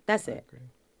that part. That's it. Agree.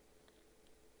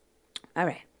 All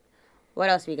right. What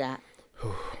else we got?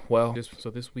 Well, so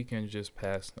this weekend just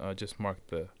passed, just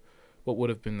marked what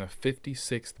would have been the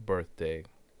 56th birthday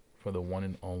for the one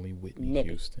and only Whitney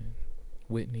Houston.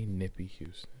 Whitney Nippy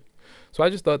Houston. So I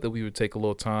just thought that we would take a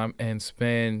little time and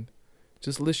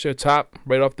just list your top,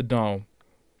 right off the dome,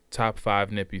 top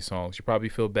 5 Nippy songs. You probably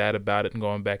feel bad about it and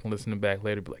going back and listening back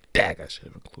later, be like, dag, I should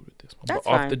have included this one. That's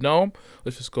but fine. Off the dome,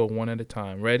 let's just go one at a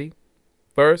time. Ready?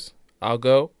 First, I'll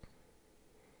go.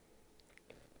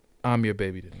 I'm Your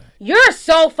Baby Tonight. You're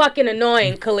so fucking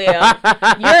annoying, Khalil.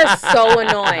 You're so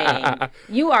annoying.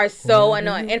 You are so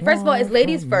annoying. And first of all, it's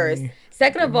ladies first.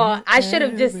 Second of all, I should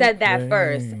have just said that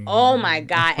first. Oh my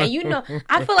God. And you know,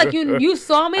 I feel like you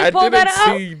saw me pull that out.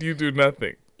 I didn't see you do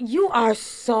nothing. You are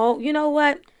so, you know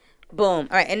what? Boom.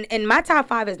 All right. And my top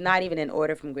 5 is not even in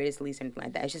order from greatest to least or anything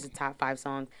like that. It's just a top 5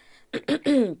 songs.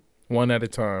 One at a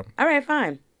time. All right,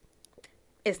 fine.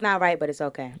 It's not right, but it's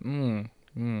okay.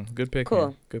 Good picking.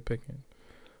 Cool. Good picking.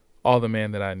 All the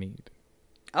Man That I Need.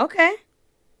 Okay.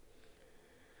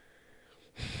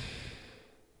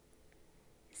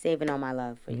 Saving All My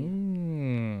Love for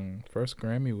You. First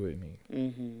Grammy Whitney.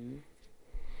 Mm-hmm.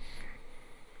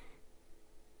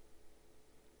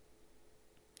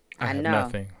 I have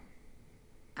nothing.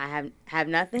 I have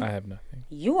nothing? I have nothing.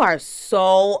 You are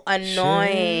so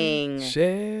annoying.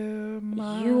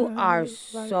 You are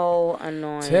so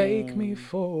annoying. Take me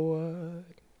for what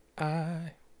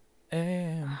I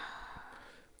am.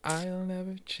 I'll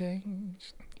never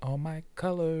change all my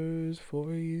colors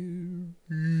for you.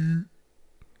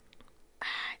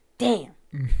 Damn.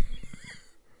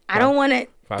 I don't want to.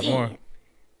 5 more.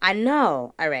 I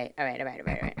know. All right.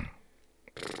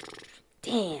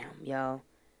 Damn, yo.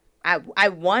 I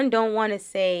don't want to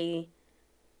say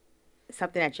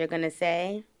something that you're going to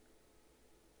say,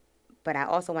 but I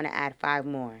also want to add 5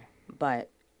 more. But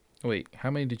Wait,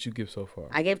 how many did you give so far?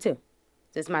 I gave 2.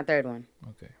 This is my 3rd one.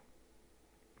 Okay.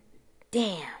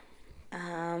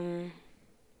 Damn.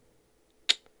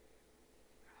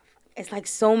 It's like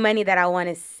so many that I want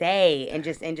to say and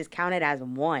just count it as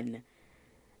 1.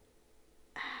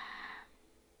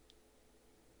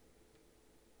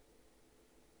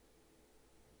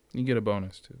 You get a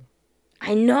bonus too.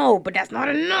 I know, but that's not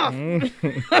enough.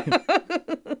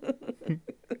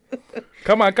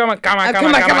 Come on. All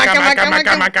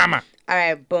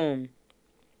right, boom.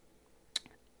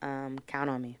 Count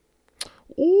on me.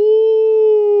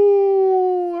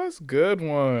 Ooh, that's a good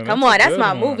one. Come on, that's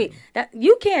my movie. That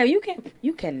you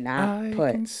cannot I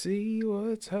put. can see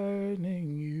what's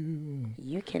hurting you.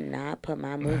 You cannot put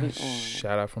my movie on.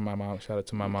 Shout out to my mom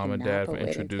and cannot dad put for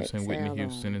Waiting to introducing Whitney Exhale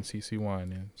Houston on. and CeCe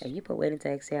Winans. If you put Waiting to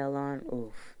Exhale on,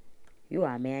 oof, you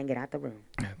are a man. Get out the room.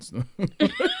 That's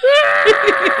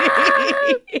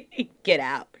Get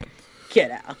out.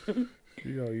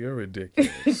 Yo, you're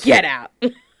ridiculous. Get out.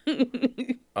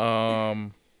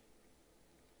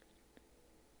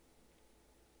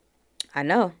 I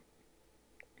know.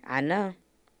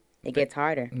 It gets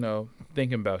harder. No,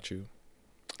 Thinking About You.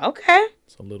 Okay.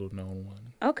 It's a little known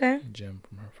one. Okay. Gem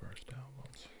from her first album.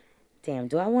 Damn,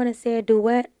 do I want to say a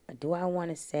duet? Or do I want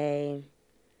to say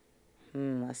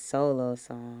a solo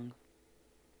song?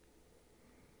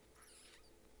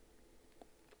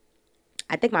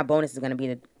 I think my bonus is going to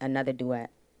be another duet.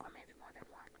 Or maybe more than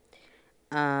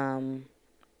one.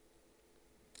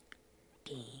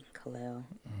 Dang, Khalil.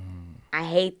 I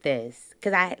hate this.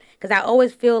 Because I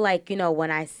always feel like,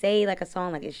 when I say like a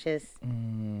song, like it's just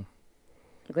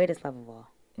greatest love of all.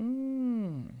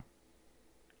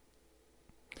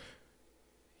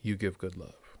 You Give Good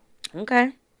Love.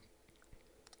 Okay.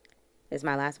 This is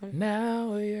my last one.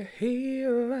 Now you're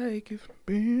here like you've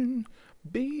been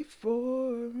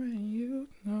before, and you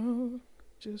know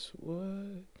just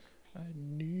what I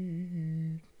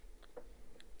need.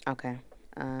 Okay.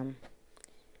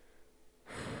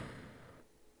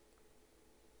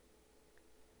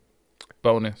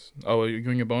 Bonus. Oh, are you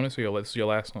doing your bonus or this is your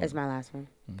last one? It's my last one.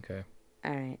 Okay.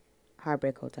 All right.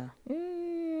 Heartbreak Hotel.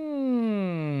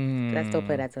 Mm. I still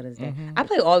play that to this day. Mm-hmm. I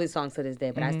play all these songs to this day,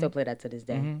 but I still play that to this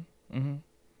day.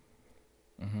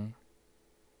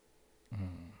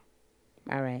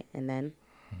 All right. And then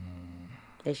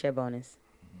it's your bonus.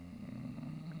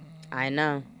 I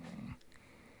know.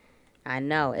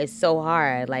 It's so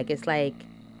hard. Like, it's like...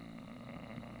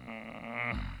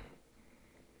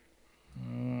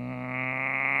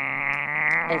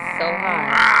 It's so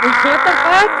hard. What the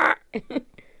fuck?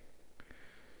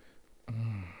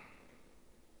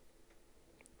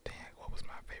 Dang, what was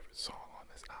my favorite song on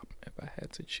this album? If I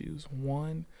had to choose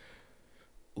one,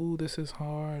 ooh, this is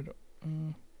hard.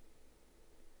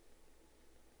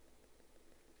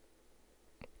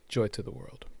 Joy to the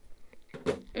World.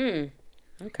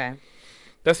 Okay.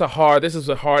 This is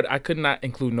a hard, I could not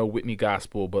include no Whitney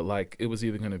gospel, but like, it was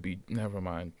either going to be, never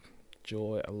mind,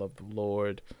 Joy, I Love the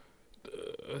Lord.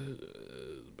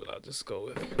 But I'll just go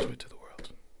with Joy to the World.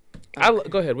 Okay.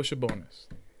 Go ahead. What's your bonus?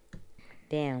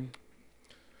 Damn.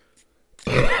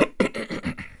 I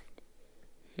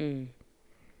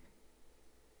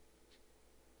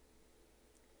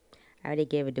already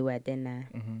gave a duet, didn't I?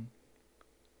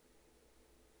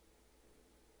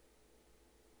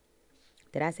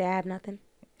 Did I say I have nothing?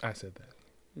 I said that.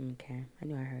 Okay. I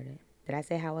knew I heard it. Did I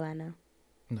say How Will I Know?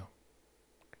 No.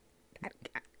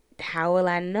 How will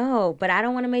I know? But I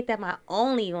don't want to make that my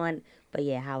only one. But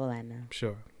yeah, how will I know?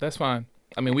 Sure. That's fine.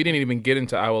 I mean, we didn't even get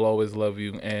into I Will Always Love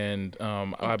You and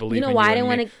I Believe in You. why I didn't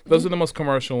want to... Those are the most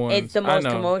commercial ones. It's the most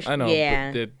commercial. I know.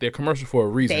 Yeah. But they're commercial for a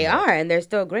reason. They are, and they're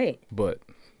still great. But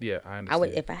yeah, I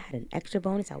understand. If I had an extra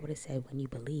bonus, I would have said When You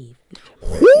Believe.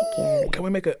 Can we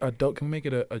make it a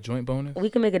joint bonus? We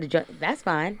can make it a joint. That's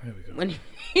fine. There we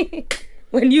go.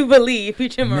 When You Believe,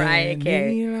 feature Mariah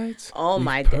Carey. Oh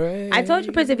my God. I told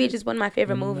you Prince of Egypt is one of my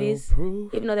favorite movies.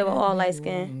 Even though they were all light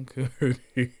skinned. What?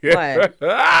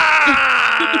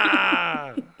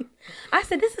 I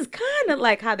said, this is kind of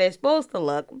like how they're supposed to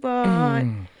look. But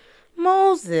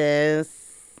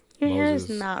Moses, your hair is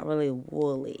not really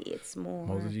woolly. It's more...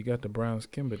 Moses, you got the brown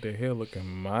skin, but their hair looking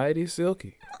mighty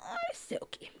silky.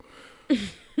 Silky.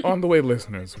 On the way,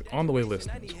 listeners,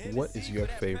 what is your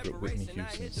favorite Whitney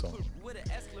Houston song?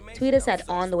 Tweet us at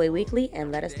On The Way Weekly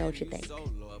and let us know what you think.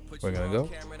 We're gonna go.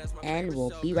 And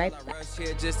we'll be right back.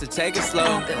 Just to take it slow.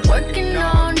 I've been working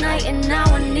all night and now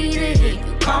I need to hear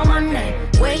you call my name.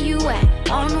 Where you at?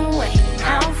 On the way.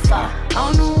 How far?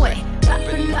 On the way.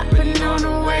 Poppin', poppin' on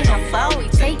the way. How far we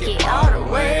take it all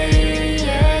the way?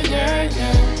 Yeah, yeah,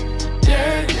 yeah.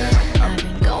 Yeah, yeah. I've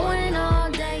been going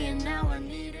all day and now I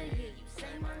need to hear you say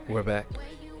my name. We're back, Where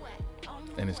you at? On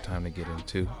the and it's time to get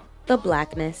into. The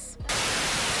blackness.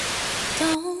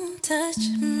 Don't touch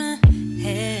my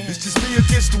head. It's just me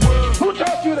against the world. Who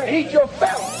taught you to heat your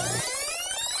belt?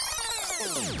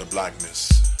 The blackness.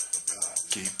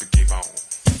 Keep on.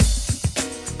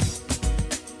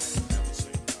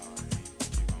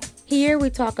 Here we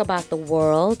talk about the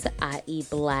world, i.e.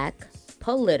 black,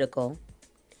 political,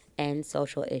 and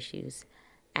social issues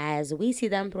as we see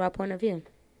them through our point of view.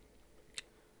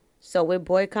 So we're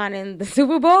boycotting the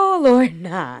Super Bowl or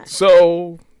not?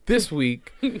 So this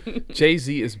week,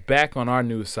 Jay-Z is back on our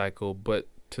news cycle, but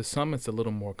to some it's a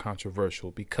little more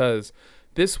controversial because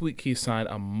this week he signed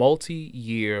a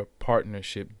multi-year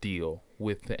partnership deal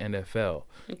with the NFL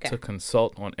to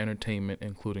consult on entertainment,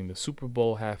 including the Super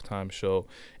Bowl halftime show,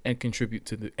 and contribute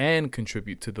to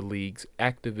the league's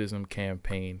activism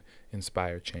campaign,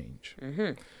 Inspire Change.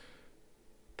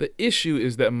 The issue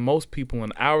is that most people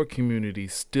in our community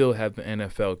still have the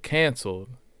NFL canceled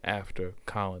after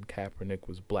Colin Kaepernick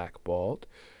was blackballed.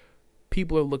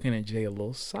 People are looking at Jay a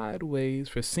little sideways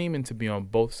for seeming to be on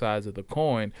both sides of the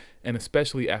coin, and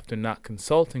especially after not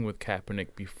consulting with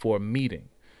Kaepernick before meeting.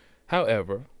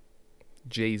 However,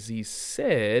 Jay-Z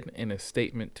said in a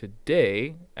statement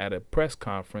today at a press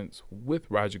conference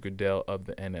with Roger Goodell of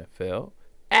the NFL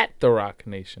at the Roc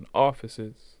Nation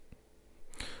offices.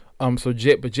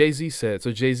 Jay-Z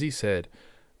said,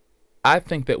 I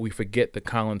think that we forget that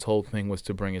Colin's whole thing was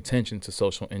to bring attention to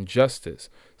social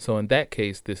injustice. So in that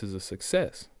case, this is a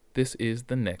success. This is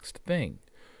the next thing.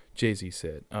 Jay-Z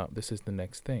said, this is the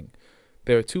next thing.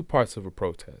 There are two parts of a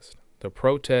protest. The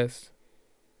protest,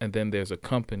 and then there's a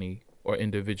company or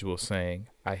individual saying,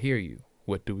 I hear you.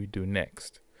 What do we do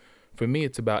next? For me,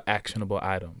 it's about actionable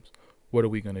items. What are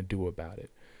we going to do about it?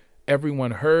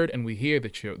 Everyone heard and we hear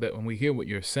that when we hear what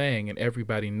you're saying, and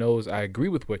everybody knows I agree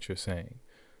with what you're saying.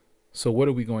 So what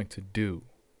are we going to do?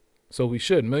 So we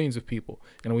should, millions of people,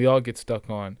 and we all get stuck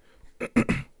on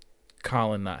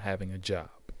Colin not having a job.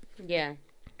 Yeah.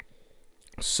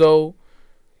 So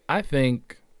I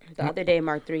think The other day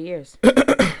marked 3 years.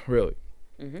 Really?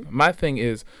 My thing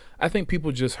is, I think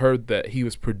people just heard that he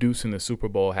was producing the Super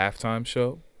Bowl halftime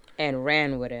show. And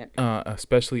ran with it.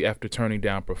 Especially after turning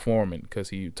down performing, because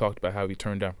he talked about how he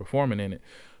turned down performing in it.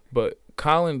 But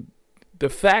Colin, the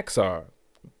facts are,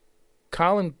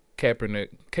 Colin Kaepernick,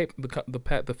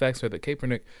 the facts are that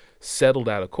Kaepernick settled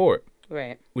out of court.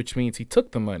 Right. Which means he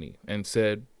took the money and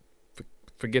said,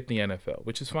 forget the NFL,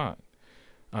 which is fine.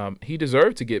 He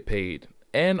deserved to get paid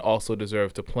and also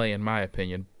deserved to play, in my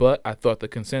opinion. But I thought the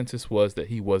consensus was that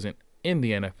he wasn't in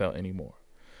the NFL anymore.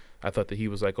 I thought that he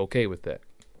was okay with that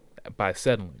by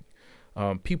settling.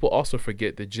 People also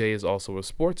forget that Jay is also a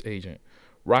sports agent.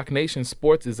 Roc Nation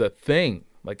Sports is a thing.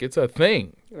 It's a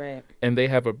thing. Right. And they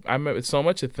have I remember it's so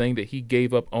much a thing that he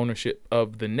gave up ownership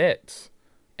of the Nets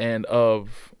and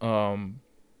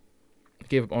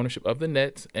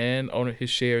his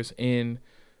shares in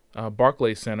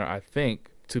Barclays Center, I think,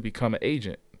 to become an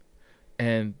agent.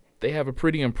 And they have a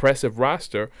pretty impressive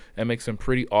roster and make some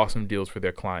pretty awesome deals for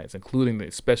their clients, including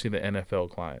especially the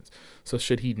NFL clients. So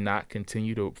should he not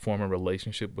continue to form a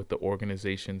relationship with the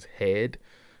organization's head?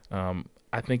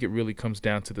 I think it really comes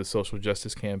down to the social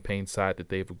justice campaign side that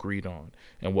they've agreed on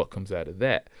and what comes out of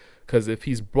that. Because if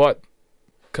he's brought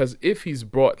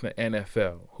the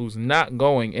NFL, who's not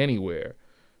going anywhere,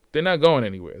 they're not going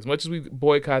anywhere. As much as we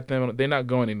boycott them, they're not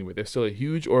going anywhere. They're still a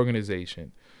huge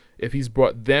organization. If he's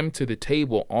brought them to the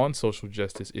table on social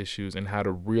justice issues and how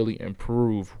to really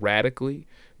improve radically,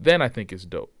 then I think it's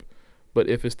dope. But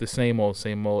if it's the same old,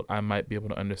 I might be able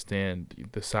to understand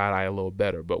the side eye a little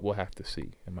better. But we'll have to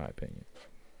see, in my opinion.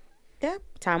 Yeah,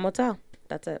 time will tell.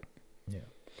 That's it. Yeah.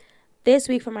 This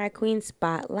week for my Queen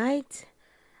Spotlight,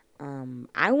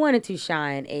 I wanted to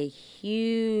shine a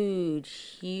huge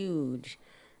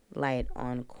light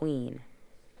on Queen.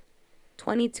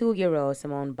 22-year-old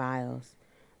Simone Biles.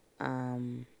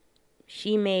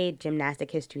 She made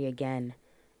gymnastic history again,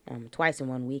 twice in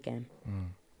one weekend,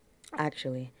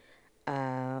 actually.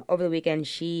 Over the weekend,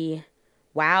 she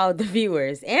wowed the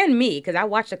viewers and me, because I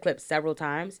watched the clip several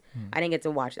times. I didn't get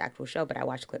to watch the actual show, but I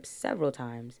watched clips several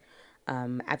times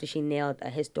after she nailed a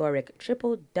historic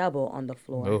triple-double on the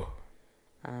floor.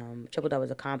 Triple double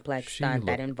is a complex She stunt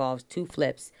that looked- involves 2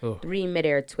 flips, Ugh. 3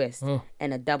 midair twists, Ugh.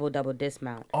 and a double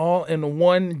dismount. All in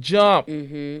one jump.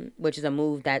 Which is a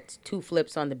move that's 2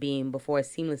 flips on the beam before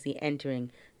seamlessly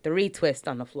entering 3 twists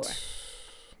on the floor.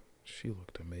 She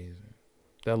looked amazing.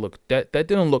 That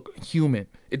didn't look human.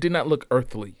 It did not look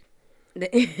earthly.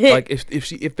 Like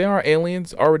if there are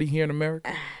aliens already here in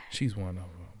America, she's one of them.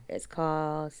 It's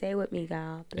called, say it with me,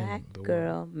 y'all, Black the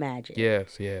Girl Magic.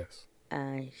 Yes.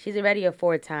 She's already a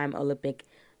 4-time Olympic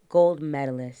gold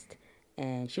medalist,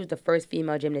 and she was the first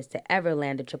female gymnast to ever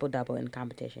land a triple-double in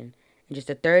competition, and just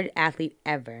the 3rd athlete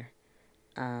ever,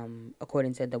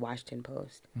 according to the Washington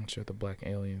Post. I'm sure the black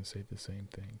aliens say the same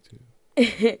thing too.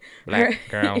 Black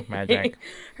Girl Magic.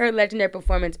 Her legendary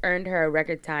performance earned her a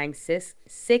record-tying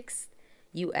 6th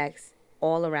UX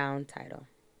all-around title.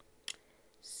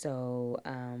 So,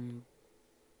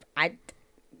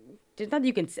 there's nothing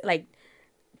you can say, like,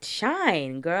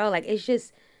 shine, girl. Like, it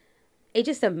just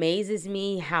amazes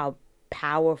me how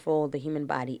powerful the human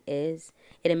body is.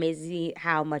 It amazes me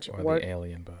how much The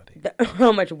alien body.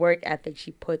 how much work ethic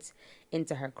she puts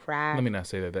into her craft. Let me not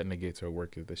say that negates her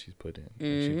work that she's put in.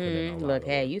 She put in a lot Look, of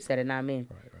hey, work. you said it, not me.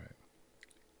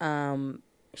 Right.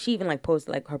 She even like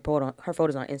posted like her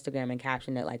photos on Instagram and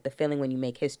captioned it like the feeling when you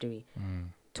make history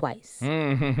twice.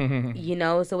 You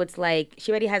know, so it's like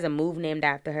she already has a move named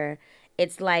after her.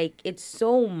 It's like it's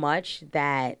so much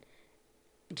that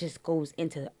just goes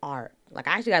into the art. Like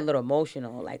I actually got a little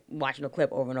emotional like watching the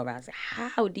clip over and over. I was like,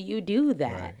 how do you do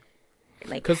that? Right.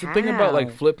 Like, because the thing about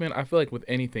like how? flipping, I feel like with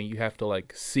anything you have to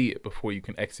like see it before you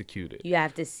can execute it. You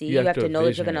have to see. You have to know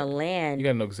that you're gonna land. You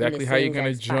gotta know in the exactly how you're same gonna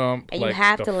exact spot. jump. and like, you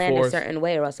have the to land a force. certain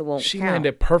way, or else it won't She count.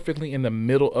 landed perfectly in the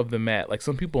middle of the mat. Like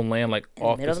some people land like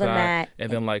off the middle of the side mat,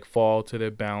 and then like fall to their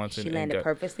balance. She and landed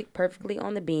got, perfectly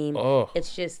on the beam. Oh.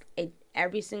 It's just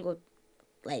every single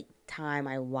like time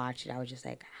I watched it, I was just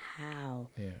like, how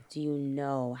do you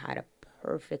know how to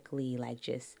perfectly like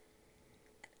just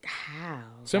how?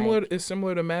 It's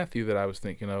similar to Matthew that I was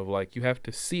thinking of. Like you have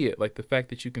to see it, like the fact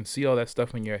that you can see all that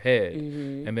stuff in your head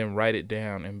and then write it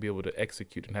down and be able to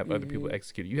execute and have other people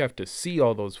execute it. You have to see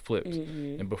all those flips,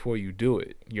 and before you do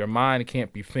it, your mind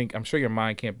can't be I'm sure your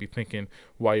mind can't be thinking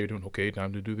while you're doing. Okay,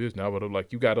 time to do this now, but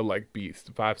like you gotta like be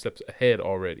 5 steps ahead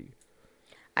already.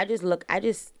 I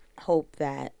just hope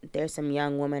that there's some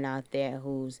young woman out there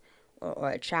who's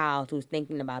or a child who's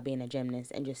thinking about being a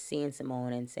gymnast and just seeing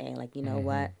Simone and saying like, you know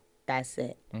what, that's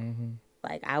it.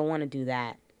 Like I want to do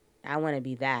that. I want to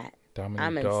be that.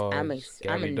 Dominique Dawes, I'm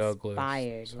Gabby Douglas,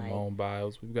 inspired. Simone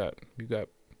Biles. We've got.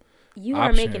 You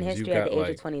are making options. history at the age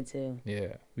of 22.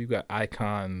 Yeah, we've got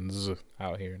icons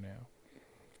out here now.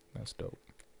 That's dope.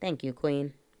 Thank you,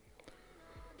 Queen.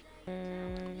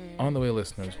 On the way,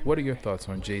 listeners, what are your thoughts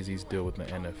on Jay-Z's deal with the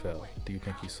NFL? Do you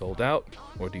think he's sold out,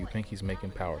 or do you think he's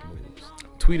making power moves?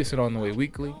 Tweet us at On the Way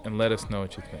Weekly and let us know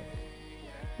what you think.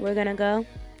 We're gonna go,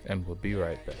 and we'll be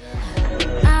right back.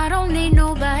 I don't need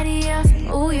nobody else.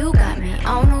 Ooh, you got me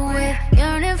on the way.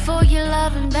 Yearning for your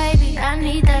loving, baby. I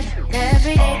need that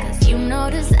every day. Cause you know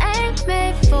this ain't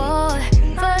made for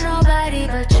nobody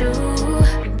but you.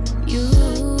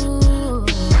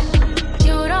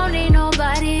 You don't need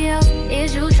nobody else.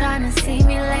 Is you trying to see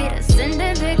me later?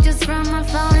 Sending pictures from my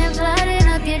phone and flooding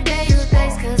up your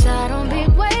database. Cause I don't be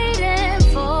waiting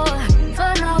for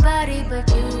nobody but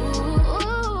you.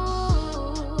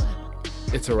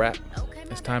 It's a wrap.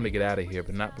 It's time to get out of here,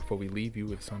 but not before we leave you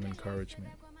with some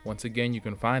encouragement. Once again, you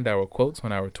can find our quotes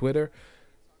on our Twitter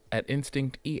at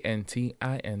Instinct,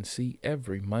 ENTINC,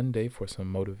 every Monday for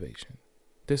some motivation.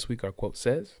 This week, our quote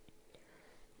says,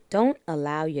 "Don't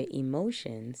allow your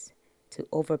emotions to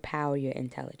overpower your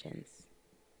intelligence,"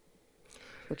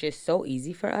 which is so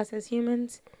easy for us as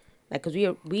humans, like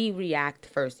because we react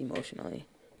first emotionally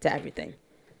to everything.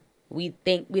 We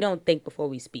don't think before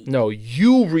we speak. No,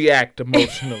 you react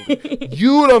emotionally.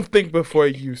 You don't think before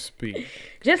you speak.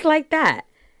 Just like that.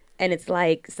 And it's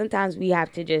like sometimes we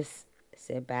have to just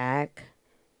sit back,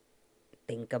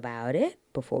 think about it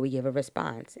before we give a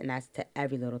response. And that's to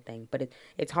every little thing. But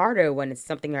it's harder when it's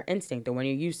something our instinct or when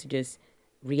you're used to just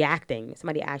reacting.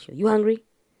 Somebody asks you hungry?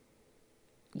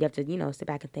 You have to, sit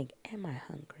back and think, am I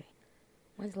hungry?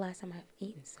 When's the last time I've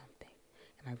eaten something?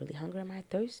 Am I really hungry? Am I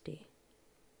thirsty?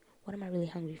 What am I really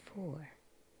hungry for?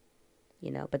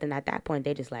 But then at that point,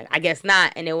 they just like, I guess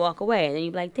not. And they walk away. And then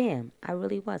you're like, damn, I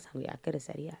really was hungry. I could have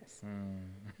said yes.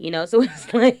 So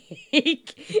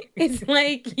it's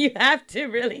like you have to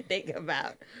really think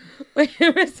about what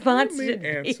your response should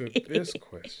answer be. this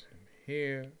question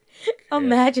here.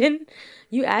 Imagine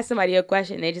you ask somebody a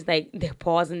question and they just like, they're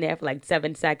pausing there for like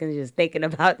 7 seconds just thinking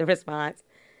about the response.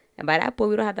 And by that point,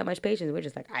 we don't have that much patience. We're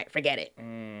just like, all right, forget it.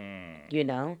 You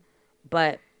know?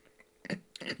 But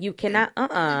you cannot,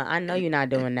 I know you're not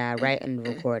doing that, right? In the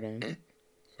recording.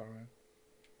 Sorry.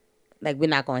 Like,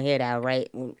 we're not going to hear that, right?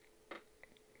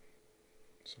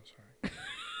 So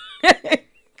sorry.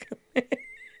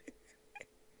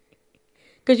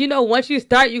 Because, you know, once you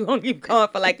start, you're going to keep going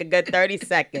for like a good 30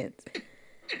 seconds.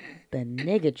 The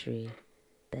niggatry,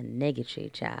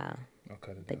 child. I'll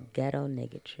cut it The down. ghetto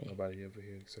niggatry. Nobody ever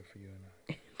here except for you and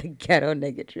I. The ghetto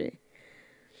niggatry.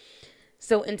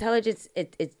 So intelligence,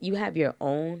 it you have your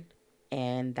own,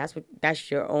 and that's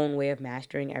your own way of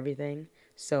mastering everything.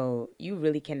 So you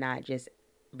really cannot just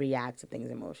react to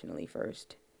things emotionally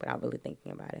first without really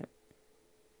thinking about it.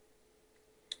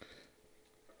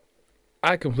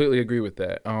 I completely agree with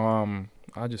that. I'll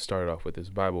just start off with this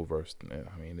Bible verse.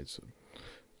 I mean, it's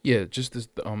just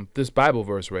this Bible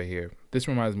verse right here. This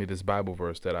reminds me of this Bible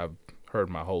verse that I've heard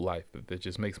my whole life that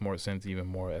just makes more sense even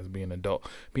more as being an adult.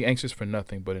 Be anxious for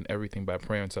nothing, but in everything by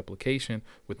prayer and supplication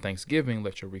with thanksgiving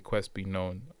let your requests be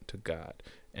known to God.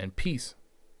 And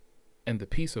the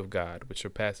peace of God, which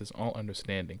surpasses all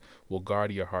understanding, will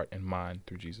guard your heart and mind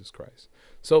through Jesus Christ.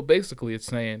 So basically it's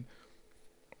saying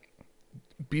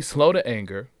be slow to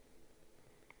anger,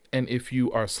 and if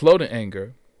you are slow to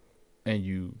anger and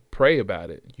you pray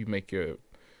about it, you make your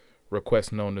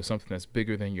request known to something that's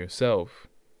bigger than yourself,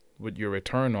 with your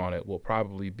return on it will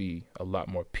probably be a lot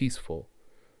more peaceful,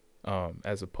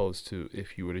 as opposed to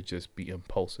if you were to just be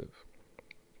impulsive.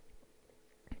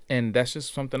 And that's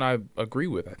just something I agree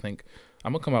with. I think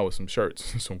I'm going to come out with some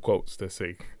shirts, some quotes that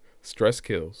say stress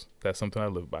kills. That's something I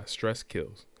live by. Stress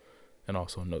kills. And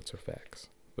also notes are facts.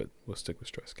 But we'll stick with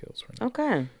stress kills for now.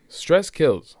 Okay. Stress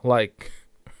kills. Like,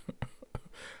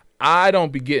 I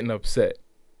don't be getting upset.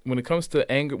 When it comes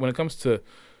to anger, when it comes to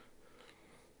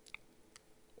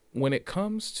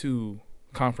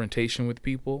confrontation with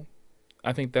people,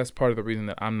 I think that's part of the reason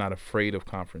that I'm not afraid of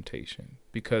confrontation,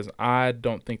 because I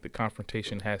don't think the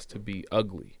confrontation has to be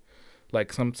ugly.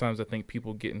 Like, sometimes I think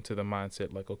people get into the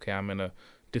mindset like, okay, I'm in a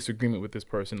disagreement with this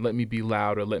person. Let me be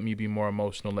louder. Let me be more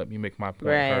emotional. Let me make my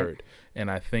point heard.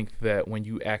 And I think that when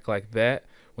you act like that,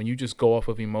 when you just go off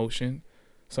of emotion,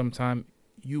 sometimes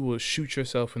you will shoot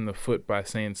yourself in the foot by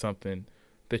saying something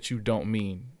that you don't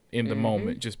mean in the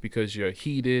moment, just because you're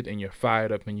heated and you're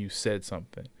fired up and you said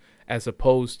something, as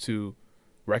opposed to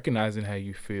recognizing how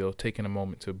you feel, taking a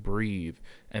moment to breathe,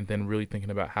 and then really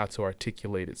thinking about how to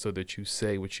articulate it so that you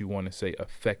say what you want to say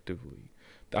effectively.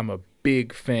 I'm a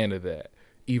big fan of that,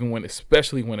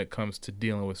 especially when it comes to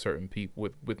dealing with certain people,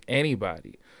 with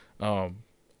anybody. I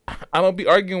don't be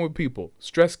arguing with people.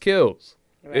 Stress kills.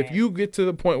 Right. If you get to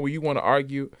the point where you want to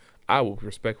argue, I will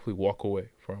respectfully walk away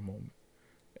for a moment,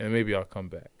 and maybe I'll come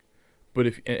back.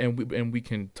 But we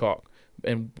can talk,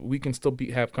 and we can still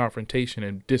have confrontation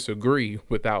and disagree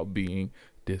without being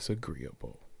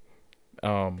disagreeable.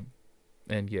 So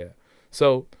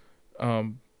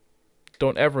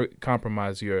don't ever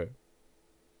compromise your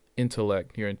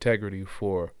intellect, your integrity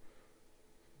for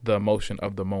the emotion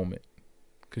of the moment,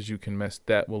 because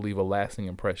that will leave a lasting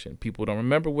impression. People don't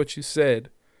remember what you said,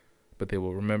 but they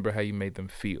will remember how you made them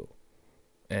feel.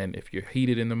 And if you're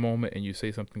heated in the moment and you say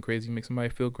something crazy, make somebody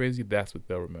feel crazy, that's what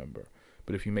they'll remember.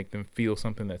 But if you make them feel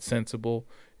something that's sensible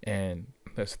and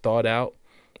that's thought out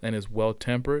and is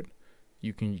well-tempered,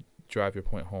 you can drive your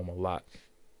point home a lot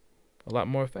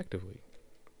more effectively.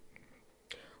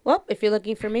 Well, if you're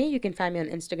looking for me, you can find me on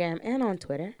Instagram and on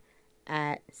Twitter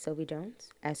at Sylvie Jones,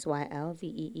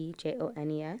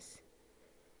 SYLVEEJONES,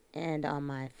 and on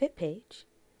my Fit page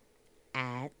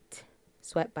at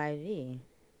Sweat by V.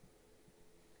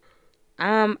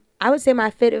 I would say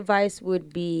my fit advice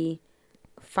would be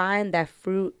find that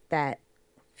fruit that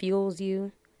fuels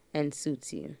you and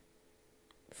suits you.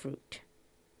 Fruit.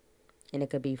 And it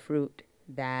could be fruit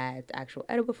that's actual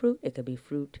edible fruit. It could be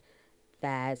fruit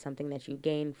that's something that you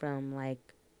gain from, like,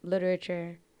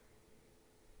 literature.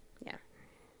 Yeah.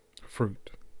 Fruit.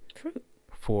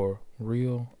 For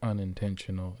real,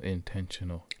 unintentional,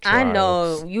 intentional trials. I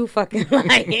know, you fucking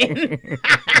lying.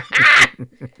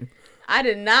 I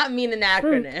did not mean an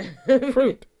acronym.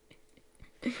 Fruit.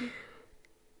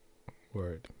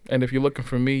 Word. And if you're looking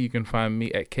for me, you can find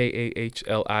me at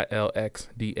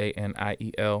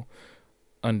KAHLILXDANIEL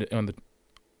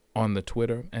on the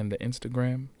Twitter and the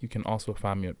Instagram. You can also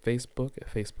find me on Facebook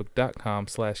at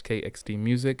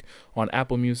facebook.com/KXDmusic, on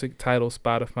Apple Music, Tidal,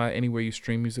 Spotify, anywhere you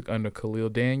stream music under Khalil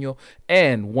Daniel.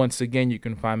 And once again, you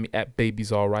can find me at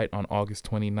Baby's Alright on August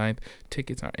 29th.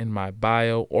 Tickets are in my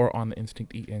bio or on the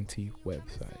Instinct ENT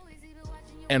website.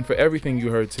 And for everything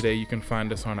you heard today, you can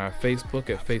find us on our Facebook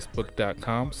at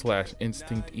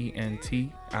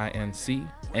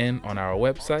facebook.com/InstinctENTINC and on our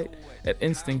website at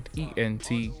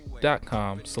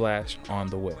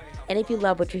instinctent.com/ontheway. And if you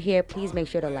love what you hear, please make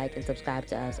sure to like and subscribe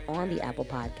to us on the Apple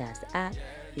Podcast app.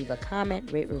 Leave a comment,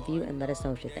 rate, review, and let us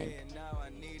know what you think.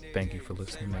 Thank you for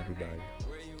listening, everybody.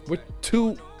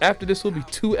 After this, we'll be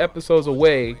 2 episodes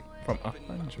away from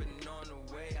 100.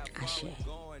 Ashe.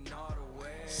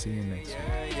 See you next week.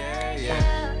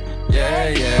 Yeah.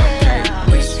 Okay.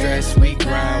 We stress, we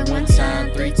grind 1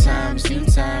 time, 3 times, you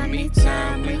time, me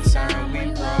time, we time, we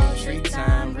roll, 3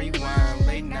 time, rewind,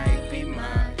 late night, be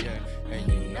mine. Yeah,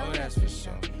 and you know that's for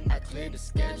sure. I cleared the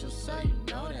schedule, so you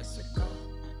know that's a go.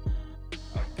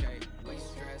 Okay. We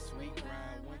stress, we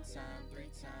grind 1 time, 3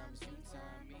 times, you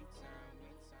time, me time.